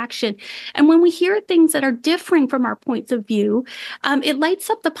biology reaction. And when we hear things that are differing from our points of view, it lights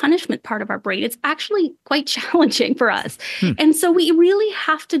up the punishment part of our brain. It's actually quite challenging for us. And so we really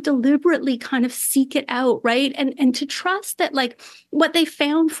have to deliberately kind of seek it out, right? And to trust that, what they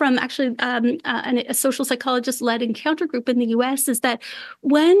found from actually a social psychologist-led encounter group in the U.S. is that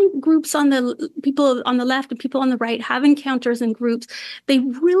when groups people on the left and people on the right have encounters in groups, they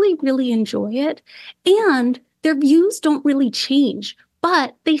really, really enjoy it. And their views don't really change,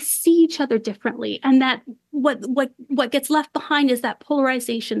 but they see each other differently. And that what gets left behind is that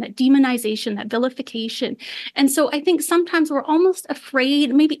polarization, that demonization, that vilification. And so I think sometimes we're almost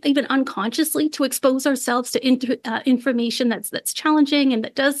afraid, maybe even unconsciously, to expose ourselves to information that's challenging and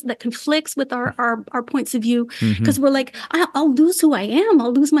that conflicts with our points of view, because we're like, I'll lose who I am,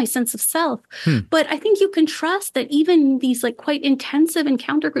 I'll lose my sense of self. But I think you can trust that even these quite intensive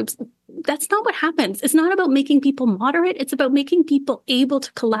encounter groups, that's not what happens. It's not about making people moderate. It's about making people able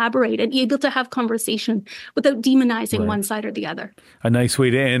to collaborate and able to have conversation without demonizing one side or the other. A nice way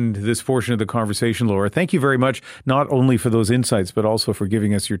to end this portion of the conversation, Laura. Thank you very much, not only for those insights, but also for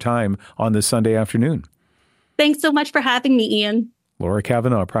giving us your time on this Sunday afternoon. Thanks so much for having me, Ian. Laura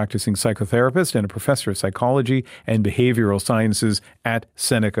Kavanagh, a practicing psychotherapist and a professor of psychology and behavioral sciences at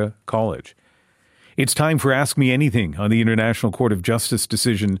Seneca College. It's time for Ask Me Anything on the International Court of Justice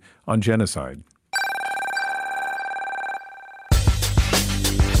decision on genocide.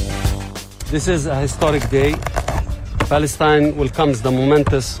 This is a historic day. Palestine welcomes the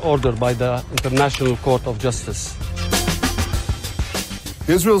momentous order by the International Court of Justice.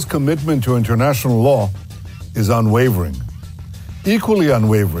 Israel's commitment to international law is unwavering. Equally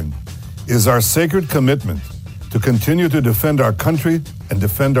unwavering is our sacred commitment to continue to defend our country and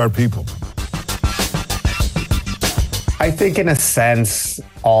defend our people. I think in a sense,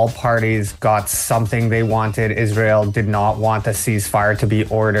 all parties got something they wanted. Israel did not want a ceasefire to be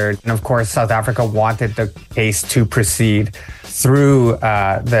ordered. And of course, South Africa wanted the case to proceed through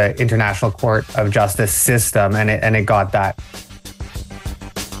the International Court of Justice system, and it got that.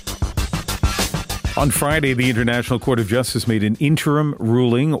 On Friday, the International Court of Justice made an interim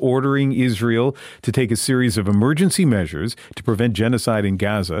ruling ordering Israel to take a series of emergency measures to prevent genocide in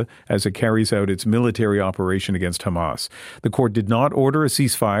Gaza as it carries out its military operation against Hamas. The court did not order a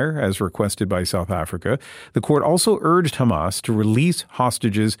ceasefire as requested by South Africa. The court also urged Hamas to release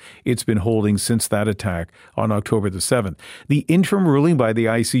hostages it's been holding since that attack on October the 7th. The interim ruling by the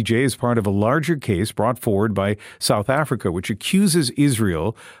ICJ is part of a larger case brought forward by South Africa, which accuses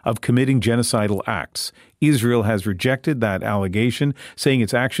Israel of committing genocidal acts. Israel has rejected that allegation, saying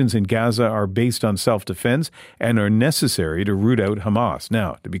its actions in Gaza are based on self-defense and are necessary to root out Hamas.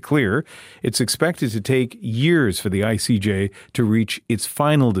 Now, to be clear, it's expected to take years for the ICJ to reach its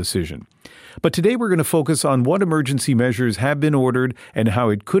final decision. But today we're going to focus on what emergency measures have been ordered and how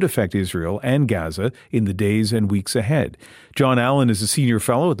it could affect Israel and Gaza in the days and weeks ahead. John Allen is a senior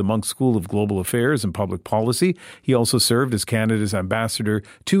fellow at the Munk School of Global Affairs and Public Policy. He also served as Canada's ambassador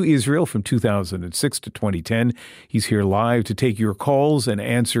to Israel from 2006 to 2010. He's here live to take your calls and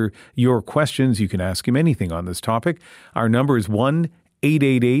answer your questions. You can ask him anything on this topic. Our number is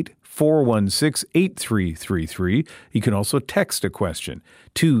 1-888-416-8333. You can also text a question,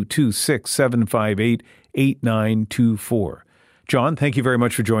 226-758-8969. 8924. John, thank you very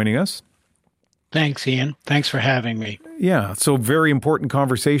much for joining us. Thanks, Ian. Thanks for having me. Yeah, so very important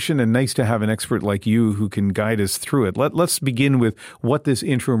conversation, and nice to have an expert like you who can guide us through it. Let's begin with what this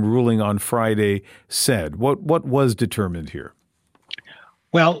interim ruling on Friday said. What was determined here?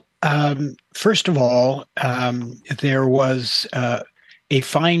 Well, first of all, there was a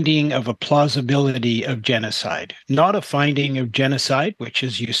finding of a plausibility of genocide, not a finding of genocide, which,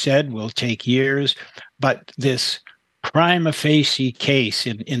 as you said, will take years, but this prima facie case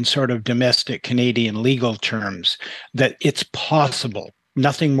in sort of domestic Canadian legal terms that it's possible,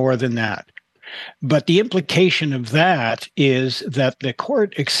 nothing more than that. But the implication of that is that the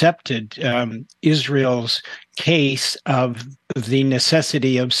court accepted Israel's case of the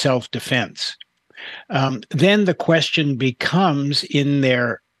necessity of self-defense. Then the question becomes, in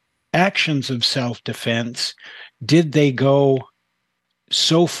their actions of self-defense, did they go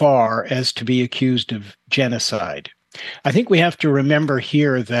so far as to be accused of genocide? I think we have to remember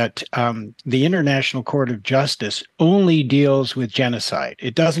here that the International Court of Justice only deals with genocide.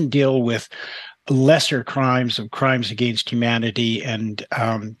 It doesn't deal with lesser crimes of crimes against humanity and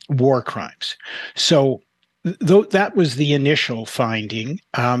war crimes. So that was the initial finding.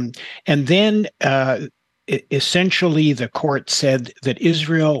 And then essentially the court said that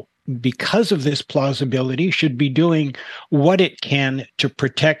Israel, because of this plausibility, should be doing what it can to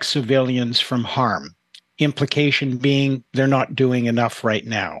protect civilians from harm. Implication being they're not doing enough right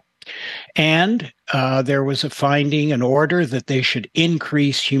now. And there was a finding, an order that they should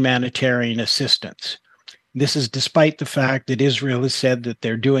increase humanitarian assistance. This is despite the fact that Israel has said that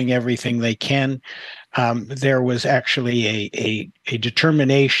they're doing everything they can. There was actually a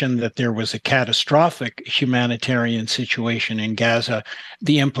determination that there was a catastrophic humanitarian situation in Gaza,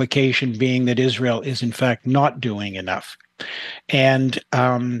 the implication being that Israel is in fact not doing enough. And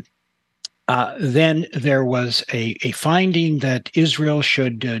then there was a finding that Israel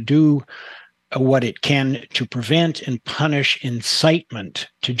should do what it can to prevent and punish incitement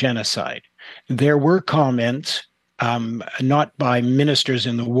to genocide. There were comments, not by ministers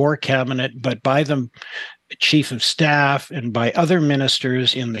in the war cabinet, but by the chief of staff and by other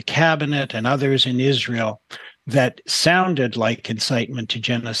ministers in the cabinet and others in Israel that sounded like incitement to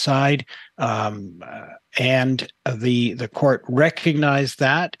genocide. And the court recognized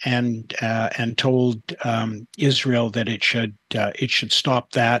that and told Israel that it should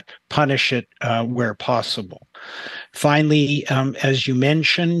stop that, punish it where possible. Finally, as you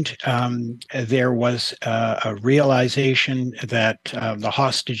mentioned, there was a realization that the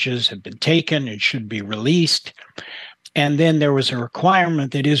hostages had been taken and should be released. And then there was a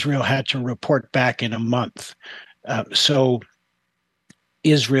requirement that Israel had to report back in a month. So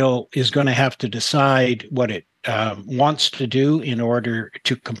Israel is going to have to decide what it wants to do in order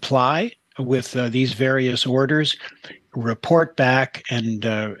to comply with these various orders, report back, and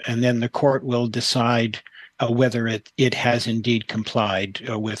then the court will decide whether it has indeed complied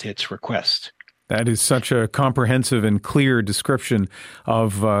with its request. That is such a comprehensive and clear description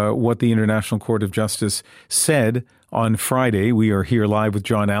of what the International Court of Justice said on Friday. We are here live with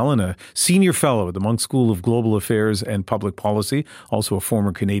John Allen, a senior fellow at the Munk School of Global Affairs and Public Policy, also a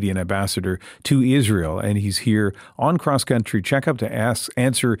former Canadian ambassador to Israel. And he's here on Cross Country Checkup to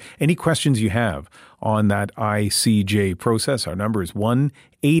answer any questions you have on that ICJ process. Our number is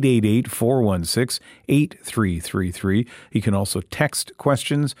 1-888-416-8333. You can also text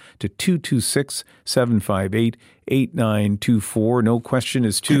questions to 226-758-8924. No question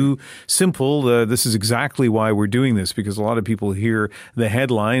is too simple. This is exactly why we're doing this, because a lot of people hear the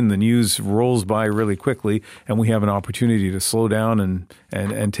headline, the news rolls by really quickly, and we have an opportunity to slow down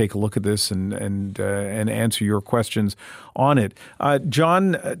and take a look at this and answer your questions on it.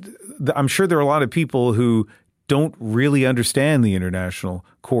 John, I'm sure there are a lot of people who don't really understand the International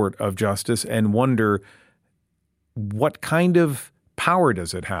Court of Justice and wonder what kind of power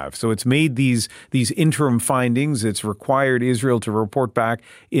does it have? So it's made these interim findings. It's required Israel to report back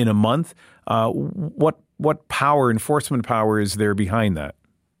in a month. What power, enforcement power, is there behind that?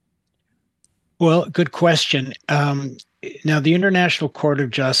 Well, good question. Now, the International Court of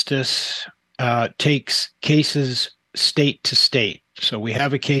Justice takes cases state to state. So we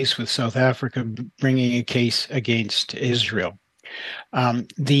have a case with South Africa bringing a case against Israel.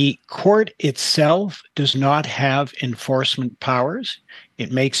 The court itself does not have enforcement powers.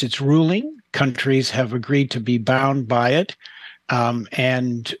 It makes its ruling. Countries have agreed to be bound by it.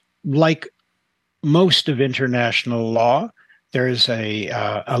 And like most of international law, there is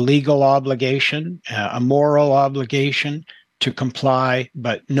a legal obligation, a moral obligation to comply,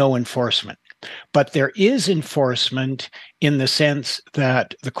 but no enforcement. But there is enforcement in the sense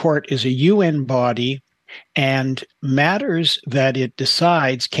that the court is a UN body And matters that it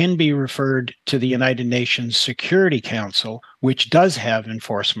decides can be referred to the United Nations Security Council, which does have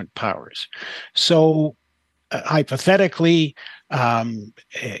enforcement powers. So hypothetically,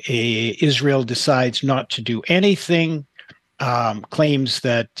 Israel decides not to do anything, claims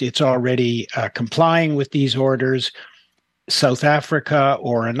that it's already complying with these orders. South Africa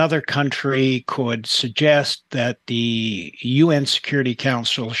or another country could suggest that the UN Security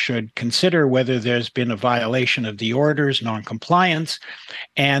Council should consider whether there's been a violation of the orders, non-compliance,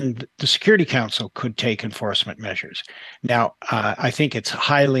 and the Security Council could take enforcement measures. Now, I think it's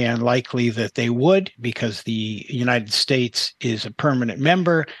highly unlikely that they would, because the United States is a permanent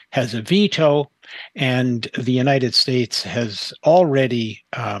member, has a veto, and the United States has already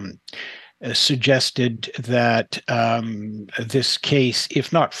suggested that this case,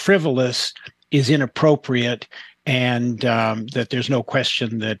 if not frivolous, is inappropriate, and that there's no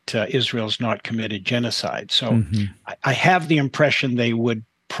question that Israel's not committed genocide. So I have the impression they would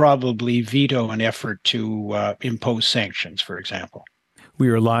probably veto an effort to impose sanctions, for example. We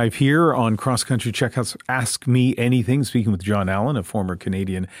are live here on Cross Country Checkouts Ask Me Anything, speaking with John Allen, a former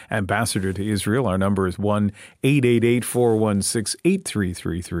Canadian ambassador to Israel. Our number is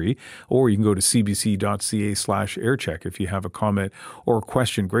 1-888-416-8333, or you can go to cbc.ca/aircheck if you have a comment or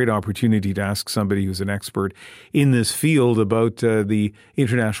question. Great opportunity to ask somebody who's an expert in this field about the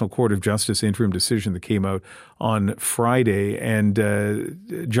International Court of Justice interim decision that came out on Friday. And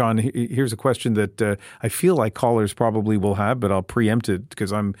John, here's a question that I feel like callers probably will have, but I'll preempt it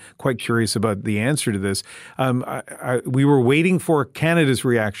because I'm quite curious about the answer to this. We were waiting for Canada's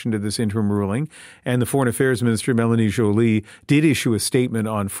reaction to this interim ruling, and the Foreign Affairs Minister, Melanie Joly, did issue a statement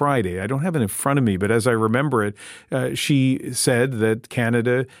on Friday. I don't have it in front of me, but as I remember it, she said that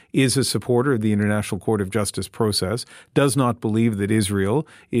Canada is a supporter of the International Court of Justice process, does not believe that Israel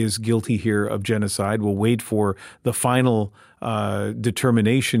is guilty here of genocide, will wait for the final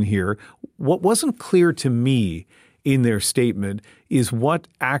determination here. What wasn't clear to me in their statement is what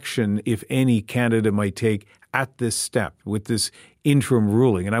action, if any, Canada might take at this step with this interim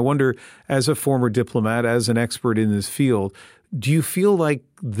ruling. And I wonder, as a former diplomat, as an expert in this field, do you feel like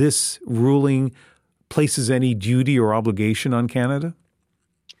this ruling places any duty or obligation on Canada?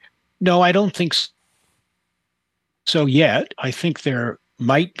 No, I don't think so yet. I think there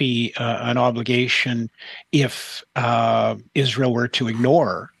might be an obligation if Israel were to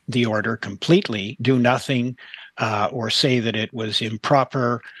ignore the order completely, do nothing, or say that it was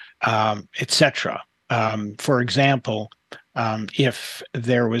improper, etc. For example, if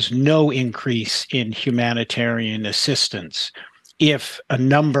there was no increase in humanitarian assistance, if a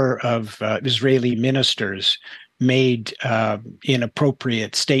number of Israeli ministers made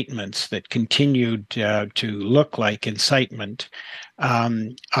inappropriate statements that continued to look like incitement,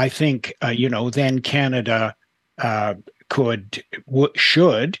 I think, then Canada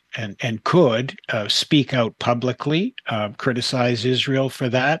should speak out publicly, criticize Israel for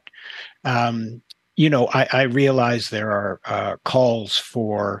that. I realize there are calls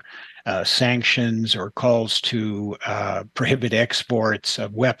for sanctions or calls to prohibit exports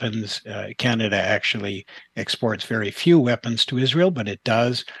of weapons. Canada actually exports very few weapons to Israel, but it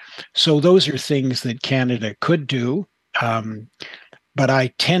does. So those are things that Canada could do. But I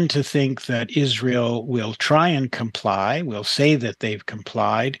tend to think that Israel will try and comply, will say that they've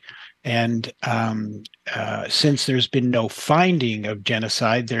complied. And since there's been no finding of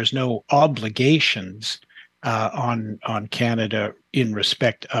genocide, there's no obligations on Canada in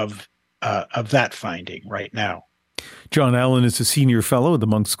respect of that finding right now. John Allen is a senior fellow at the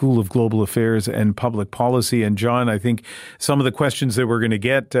Munk School of Global Affairs and Public Policy. And John, I think some of the questions that we're going to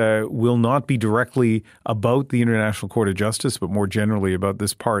get will not be directly about the International Court of Justice, but more generally about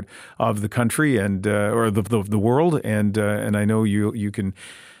this part of the country and or the world. And I know you can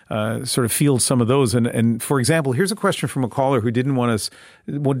sort of field some of those. And for example, here's a question from a caller who didn't want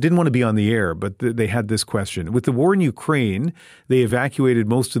to be on the air, but they had this question. With the war in Ukraine, they evacuated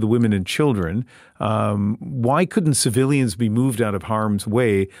most of the women and children. Why couldn't civilians be moved out of harm's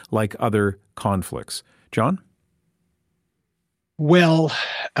way like other conflicts? John? Well,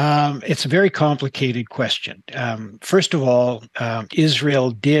 it's a very complicated question. First of all,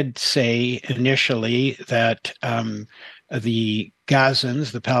 Israel did say initially that the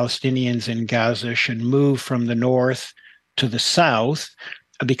Gazans, the Palestinians in Gaza, should move from the north to the south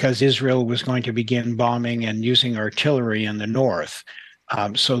because Israel was going to begin bombing and using artillery in the north.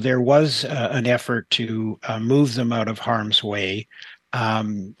 So there was an effort to move them out of harm's way.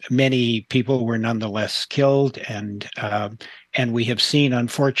 Many people were nonetheless killed, and we have seen,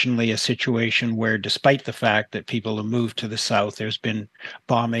 unfortunately, a situation where, despite the fact that people have moved to the south, there's been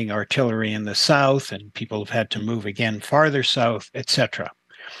bombing artillery in the south, and people have had to move again farther south, etc.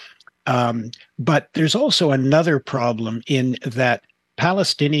 But there's also another problem in that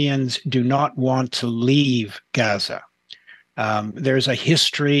Palestinians do not want to leave Gaza. There's a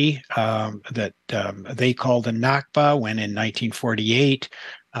history that they call the Nakba, when in 1948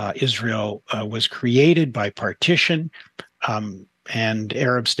 Israel was created by partition, and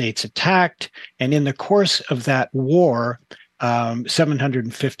Arab states attacked. And in the course of that war,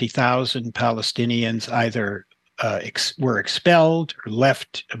 750,000 Palestinians either were expelled or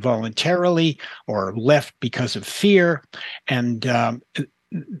left voluntarily or left because of fear. And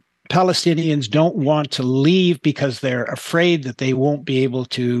Palestinians don't want to leave because they're afraid that they won't be able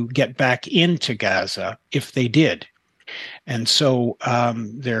to get back into Gaza if they did. And so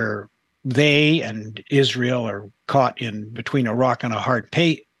they and Israel are caught in between a rock and a hard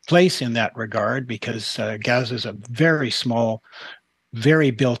place in that regard, because Gaza is a very small,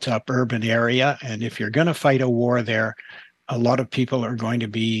 very built up urban area. And if you're going to fight a war there, a lot of people are going to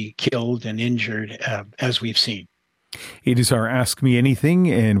be killed and injured, as we've seen. It is our Ask Me Anything,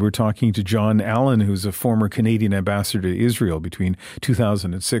 and we're talking to John Allen, who's a former Canadian ambassador to Israel between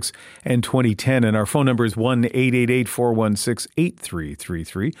 2006 and 2010. And our phone number is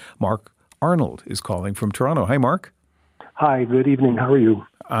 1-888-416-8333. Mark Arnold is calling from Toronto. Hi, Mark. Hi, good evening. How are you?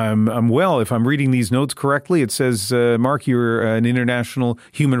 I'm well. If I'm reading these notes correctly, it says, Mark, you're an international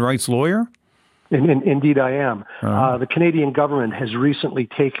human rights lawyer? Indeed, I am. The Canadian government has recently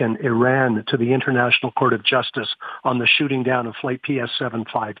taken Iran to the International Court of Justice on the shooting down of Flight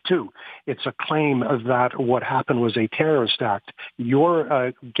PS-752. It's a claim that what happened was a terrorist act.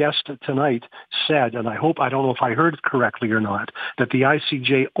 Your guest tonight said, and I don't know if I heard it correctly or not, that the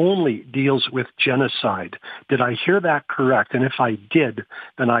ICJ only deals with genocide. Did I hear that correct? And if I did,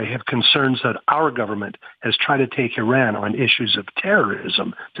 then I have concerns that our government has tried to take Iran on issues of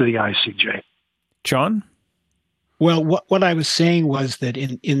terrorism to the ICJ. John? Well, what I was saying was that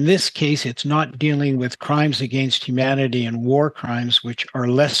in this case, it's not dealing with crimes against humanity and war crimes, which are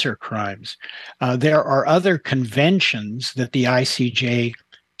lesser crimes. There are other conventions that the ICJ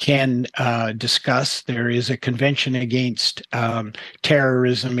can discuss. There is a convention against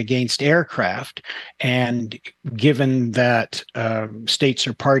terrorism against aircraft. And given that states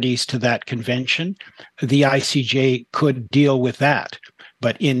are parties to that convention, the ICJ could deal with that.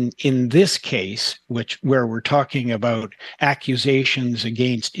 But in this case, where we're talking about accusations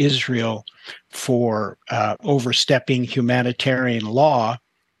against Israel for overstepping humanitarian law,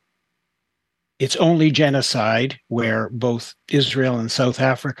 it's only genocide, where both Israel and South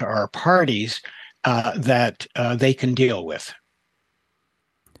Africa are parties, that they can deal with.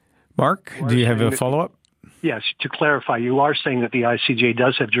 Mark, do you have a follow-up? Yes, to clarify, you are saying that the ICJ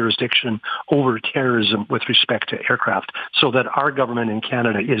does have jurisdiction over terrorism with respect to aircraft, so that our government in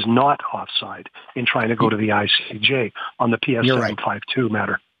Canada is not offside in trying to go to the ICJ on the PS-752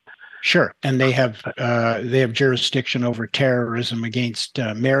 matter. Sure, and they have jurisdiction over terrorism against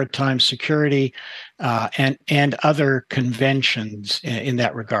maritime security and other conventions in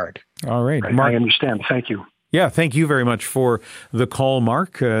that regard. All right, Mark, I understand. Thank you. Yeah, thank you very much for the call,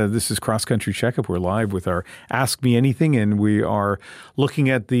 Mark. This is Cross Country Checkup. We're live with our Ask Me Anything, and we are looking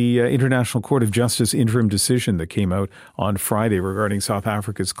at the International Court of Justice interim decision that came out on Friday regarding South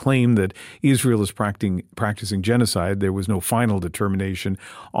Africa's claim that Israel is practicing genocide. There was no final determination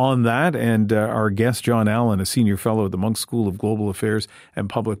on that, and our guest, John Allen, a senior fellow at the Munk School of Global Affairs and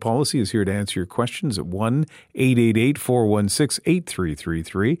Public Policy, is here to answer your questions at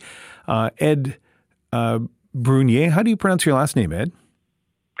 1-888-416-8333. Ed Brunier. How do you pronounce your last name, Ed?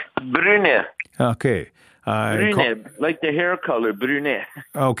 Brunet. Okay. Brunet, like the hair color, Brunet.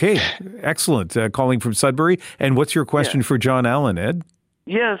 Okay, excellent. Calling from Sudbury. And what's your question for John Allen, Ed?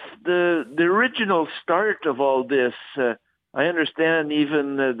 Yes, the original start of all this, I understand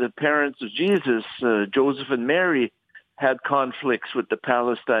even the parents of Jesus, Joseph and Mary, had conflicts with the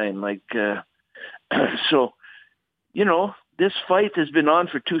Palestine. So, this fight has been on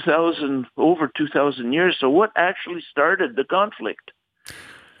for over 2,000 years. So what actually started the conflict?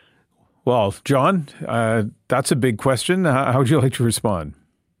 Well, John, that's a big question. How would you like to respond?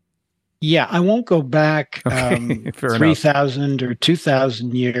 Yeah, I won't go back 3,000 or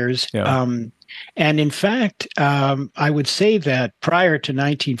 2,000 years. Yeah. And in fact, I would say that prior to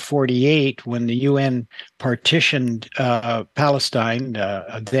 1948, when the UN partitioned Palestine,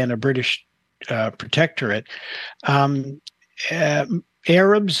 then a British protectorate,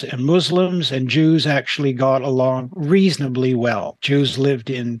 Arabs and Muslims and Jews actually got along reasonably well. Jews lived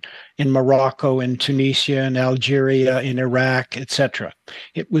in Morocco, in Tunisia, in Algeria, in Iraq, etc.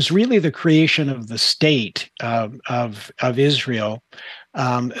 It was really the creation of the state of Israel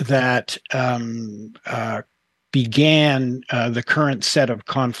that began the current set of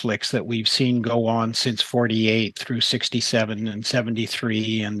conflicts that we've seen go on since 48 through 67 and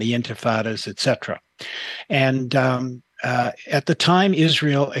 73 and the intifadas, etc. And at the time,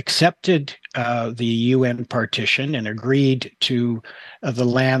 Israel accepted the UN partition and agreed to the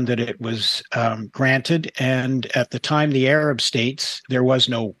land that it was granted. And at the time, the Arab states, there was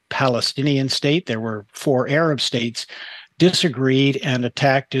no Palestinian state, there were 4 Arab states, disagreed and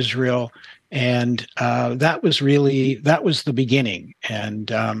attacked Israel. And that was the beginning.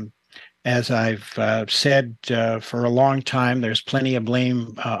 And as I've said for a long time, there's plenty of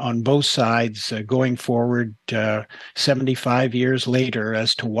blame on both sides going forward 75 years later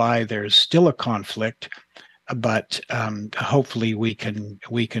as to why there's still a conflict. But hopefully we can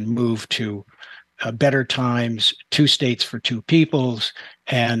move to better times, 2 states for 2 peoples,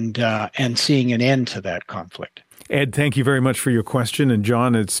 and seeing an end to that conflict. Ed, thank you very much for your question. And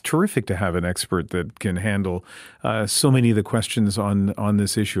John, it's terrific to have an expert that can handle so many of the questions on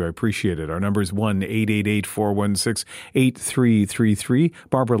this issue. I appreciate it. Our number is 1-888-416-8333.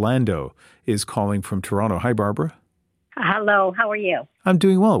 Barbara Lando is calling from Toronto. Hi, Barbara. Hello. How are you? I'm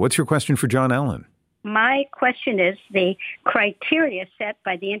doing well. What's your question for John Allen? My question is the criteria set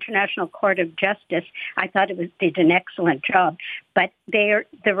by the International Court of Justice. I thought did an excellent job, but the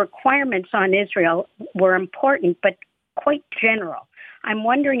requirements on Israel were important, but quite general. I'm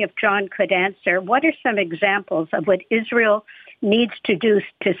wondering if John could answer, what are some examples of what Israel needs to do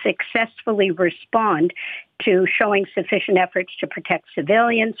to successfully respond to showing sufficient efforts to protect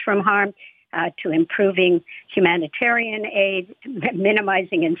civilians from harm, to improving humanitarian aid,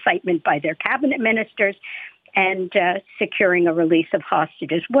 minimizing incitement by their cabinet ministers, and securing a release of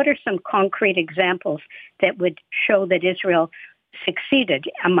hostages? What are some concrete examples that would show that Israel succeeded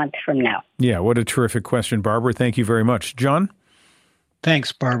a month from now? Yeah, what a terrific question, Barbara. Thank you very much. John?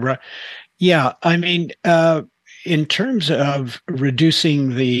 Thanks, Barbara. Yeah, I mean, in terms of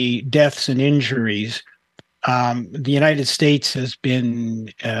reducing the deaths and injuries, the United States has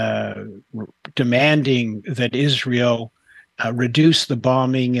been demanding that Israel reduce the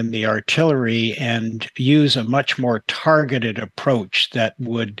bombing and the artillery and use a much more targeted approach that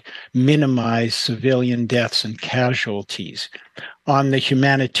would minimize civilian deaths and casualties. On the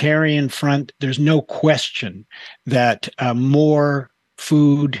humanitarian front, there's no question that more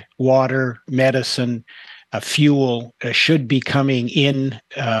food, water, medicine, fuel should be coming in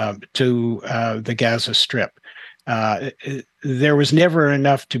to the Gaza Strip. There was never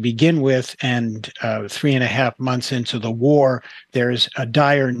enough to begin with, and 3.5 months into the war, there's a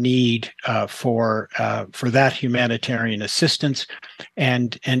dire need for that humanitarian assistance,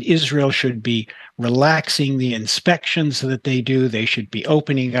 and Israel should be relaxing the inspections that they do. They should be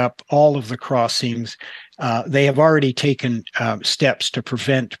opening up all of the crossings. They have already taken steps to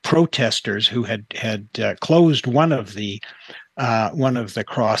prevent protesters who had closed one of the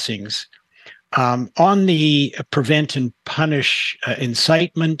crossings. On the prevent and punish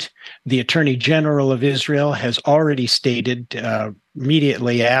incitement, the Attorney General of Israel has already stated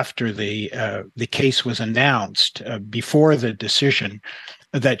immediately after the case was announced, before the decision,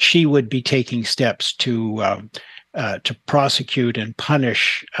 that she would be taking steps to prosecute and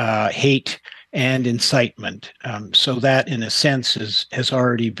punish hate and incitement. So that, in a sense, has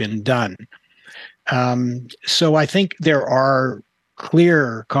already been done. So I think there are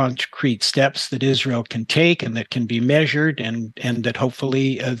clear, concrete steps that Israel can take and that can be measured and that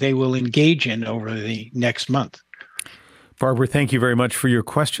hopefully they will engage in over the next month. Barbara, thank you very much for your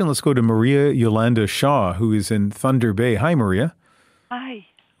question. Let's go to Maria Yolanda Shaw, who is in Thunder Bay. Hi, Maria. Hi.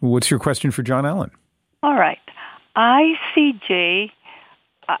 What's your question for John Allen? All right. ICJ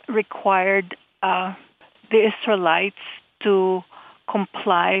required the Israelites to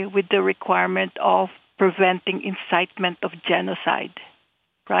comply with the requirement of preventing incitement of genocide,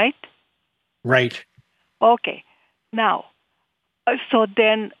 right? Right. Okay. Now, so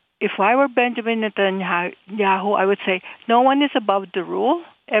then if I were Benjamin Netanyahu, I would say no one is above the rule.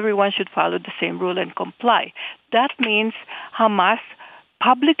 Everyone should follow the same rule and comply. That means Hamas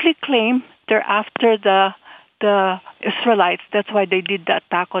publicly claim they're after the Israelites. That's why they did the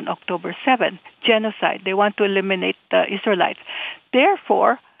attack on October 7, genocide. They want to eliminate the Israelites.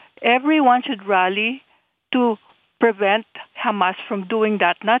 Therefore, everyone should rally to prevent Hamas from doing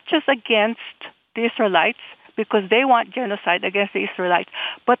that, not just against the Israelites, because they want genocide against the Israelites,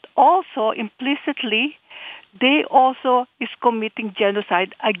 but also implicitly they also is committing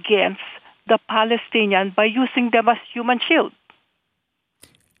genocide against the Palestinians by using them as human shield.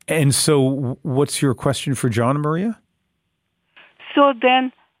 And so what's your question for John and Maria? So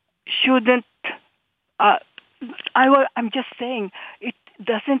then, shouldn't, I'm just saying,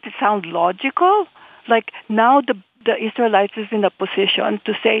 doesn't it sound logical? Like now the Israelites is in a position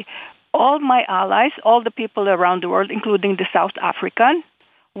to say, all my allies, all the people around the world, including the South African,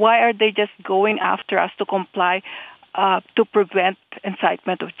 why are they just going after us to comply to prevent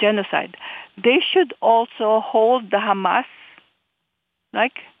incitement of genocide? They should also hold the Hamas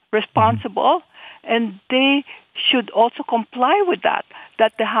responsible, and they should also comply with that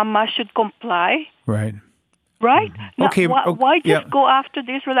the Hamas should comply. Right. Right? Now, Okay. Why just go after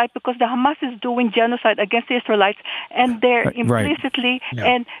the Israelites? Because the Hamas is doing genocide against the Israelites, and they're implicitly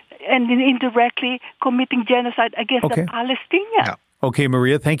and indirectly committing genocide against the Palestinians. Yeah. Okay,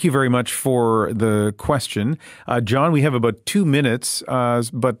 Maria, thank you very much for the question. John, we have about 2 minutes,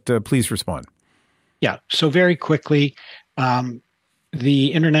 but please respond. Yeah. So very quickly,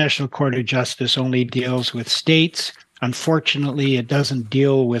 the International Court of Justice only deals with states. Unfortunately, it doesn't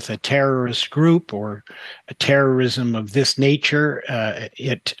deal with a terrorist group or a terrorism of this nature.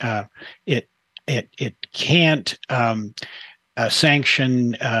 It can't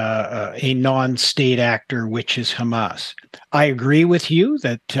sanction a non-state actor, which is Hamas. I agree with you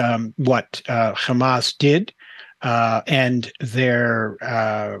that what Hamas did and their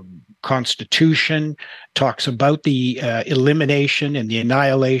constitution talks about the elimination and the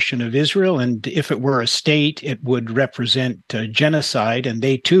annihilation of Israel. And if it were a state, it would represent genocide, and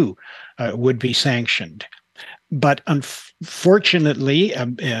they too would be sanctioned. But unfortunately,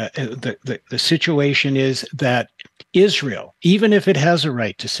 the situation is that Israel, even if it has a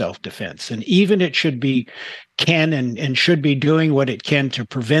right to self-defense, and even it can and should be doing what it can to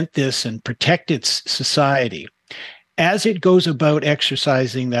prevent this and protect its society, as it goes about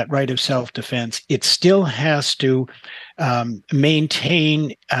exercising that right of self-defense, it still has to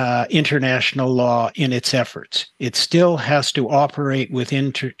maintain international law in its efforts. It still has to operate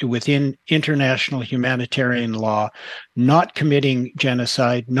within international humanitarian law, not committing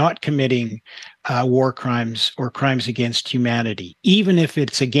genocide, not committing war crimes or crimes against humanity, even if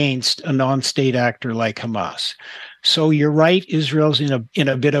it's against a non-state actor like Hamas. So you're right, Israel's in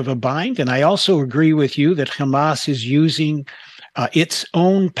a bit of a bind. And I also agree with you that Hamas is using its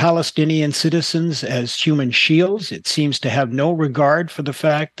own Palestinian citizens as human shields. It seems to have no regard for the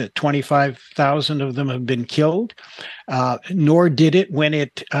fact that 25,000 of them have been killed, nor did it when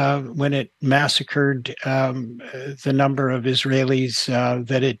it massacred the number of Israelis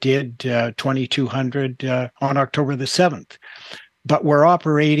that it did, 2,200 on October the 7th. But we're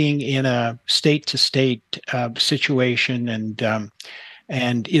operating in a state-to-state situation,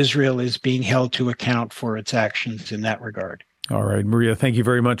 and Israel is being held to account for its actions in that regard. All right, Maria, thank you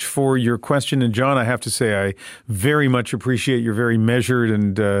very much for your question. And John, I have to say, I very much appreciate your very measured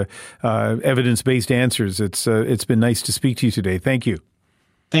and evidence-based answers. It's been nice to speak to you today. Thank you.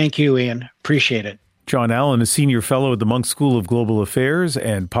 Thank you, Ian. Appreciate it. John Allen, a senior fellow at the Munk School of Global Affairs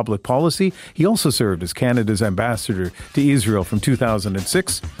and Public Policy. He also served as Canada's ambassador to Israel from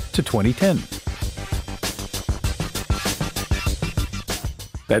 2006 to 2010.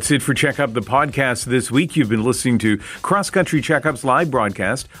 That's it for Checkup, the podcast this week. You've been listening to Cross Country Checkup's live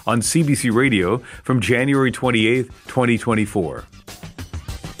broadcast on CBC Radio from January 28th, 2024.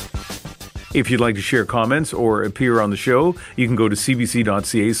 If you'd like to share comments or appear on the show, you can go to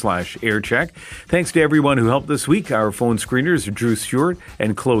cbc.ca/aircheck. Thanks to everyone who helped this week. Our phone screeners are Drew Stewart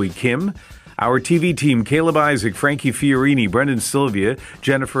and Chloe Kim. Our TV team, Caleb Isaac, Frankie Fiorini, Brendan Sylvia,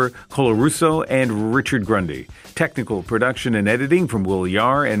 Jennifer Colarusso, and Richard Grundy. Technical production and editing from Will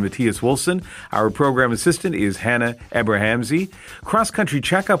Yar and Matthias Wilson. Our program assistant is Hannah Abrahamsi. Cross Country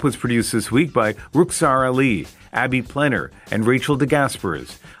Checkup was produced this week by Rukhsar Ali, Abby Plenner, and Rachel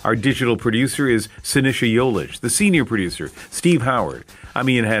DeGasperis. Our digital producer is Sinisha Yolich. The senior producer, Steve Howard. I'm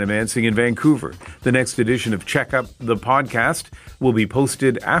Ian Hannamansing in Vancouver. The next edition of Checkup, the podcast, will be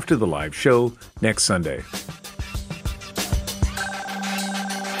posted after the live show next Sunday.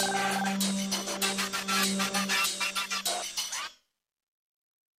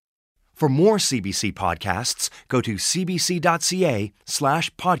 For more CBC podcasts, go to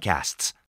cbc.ca/podcasts.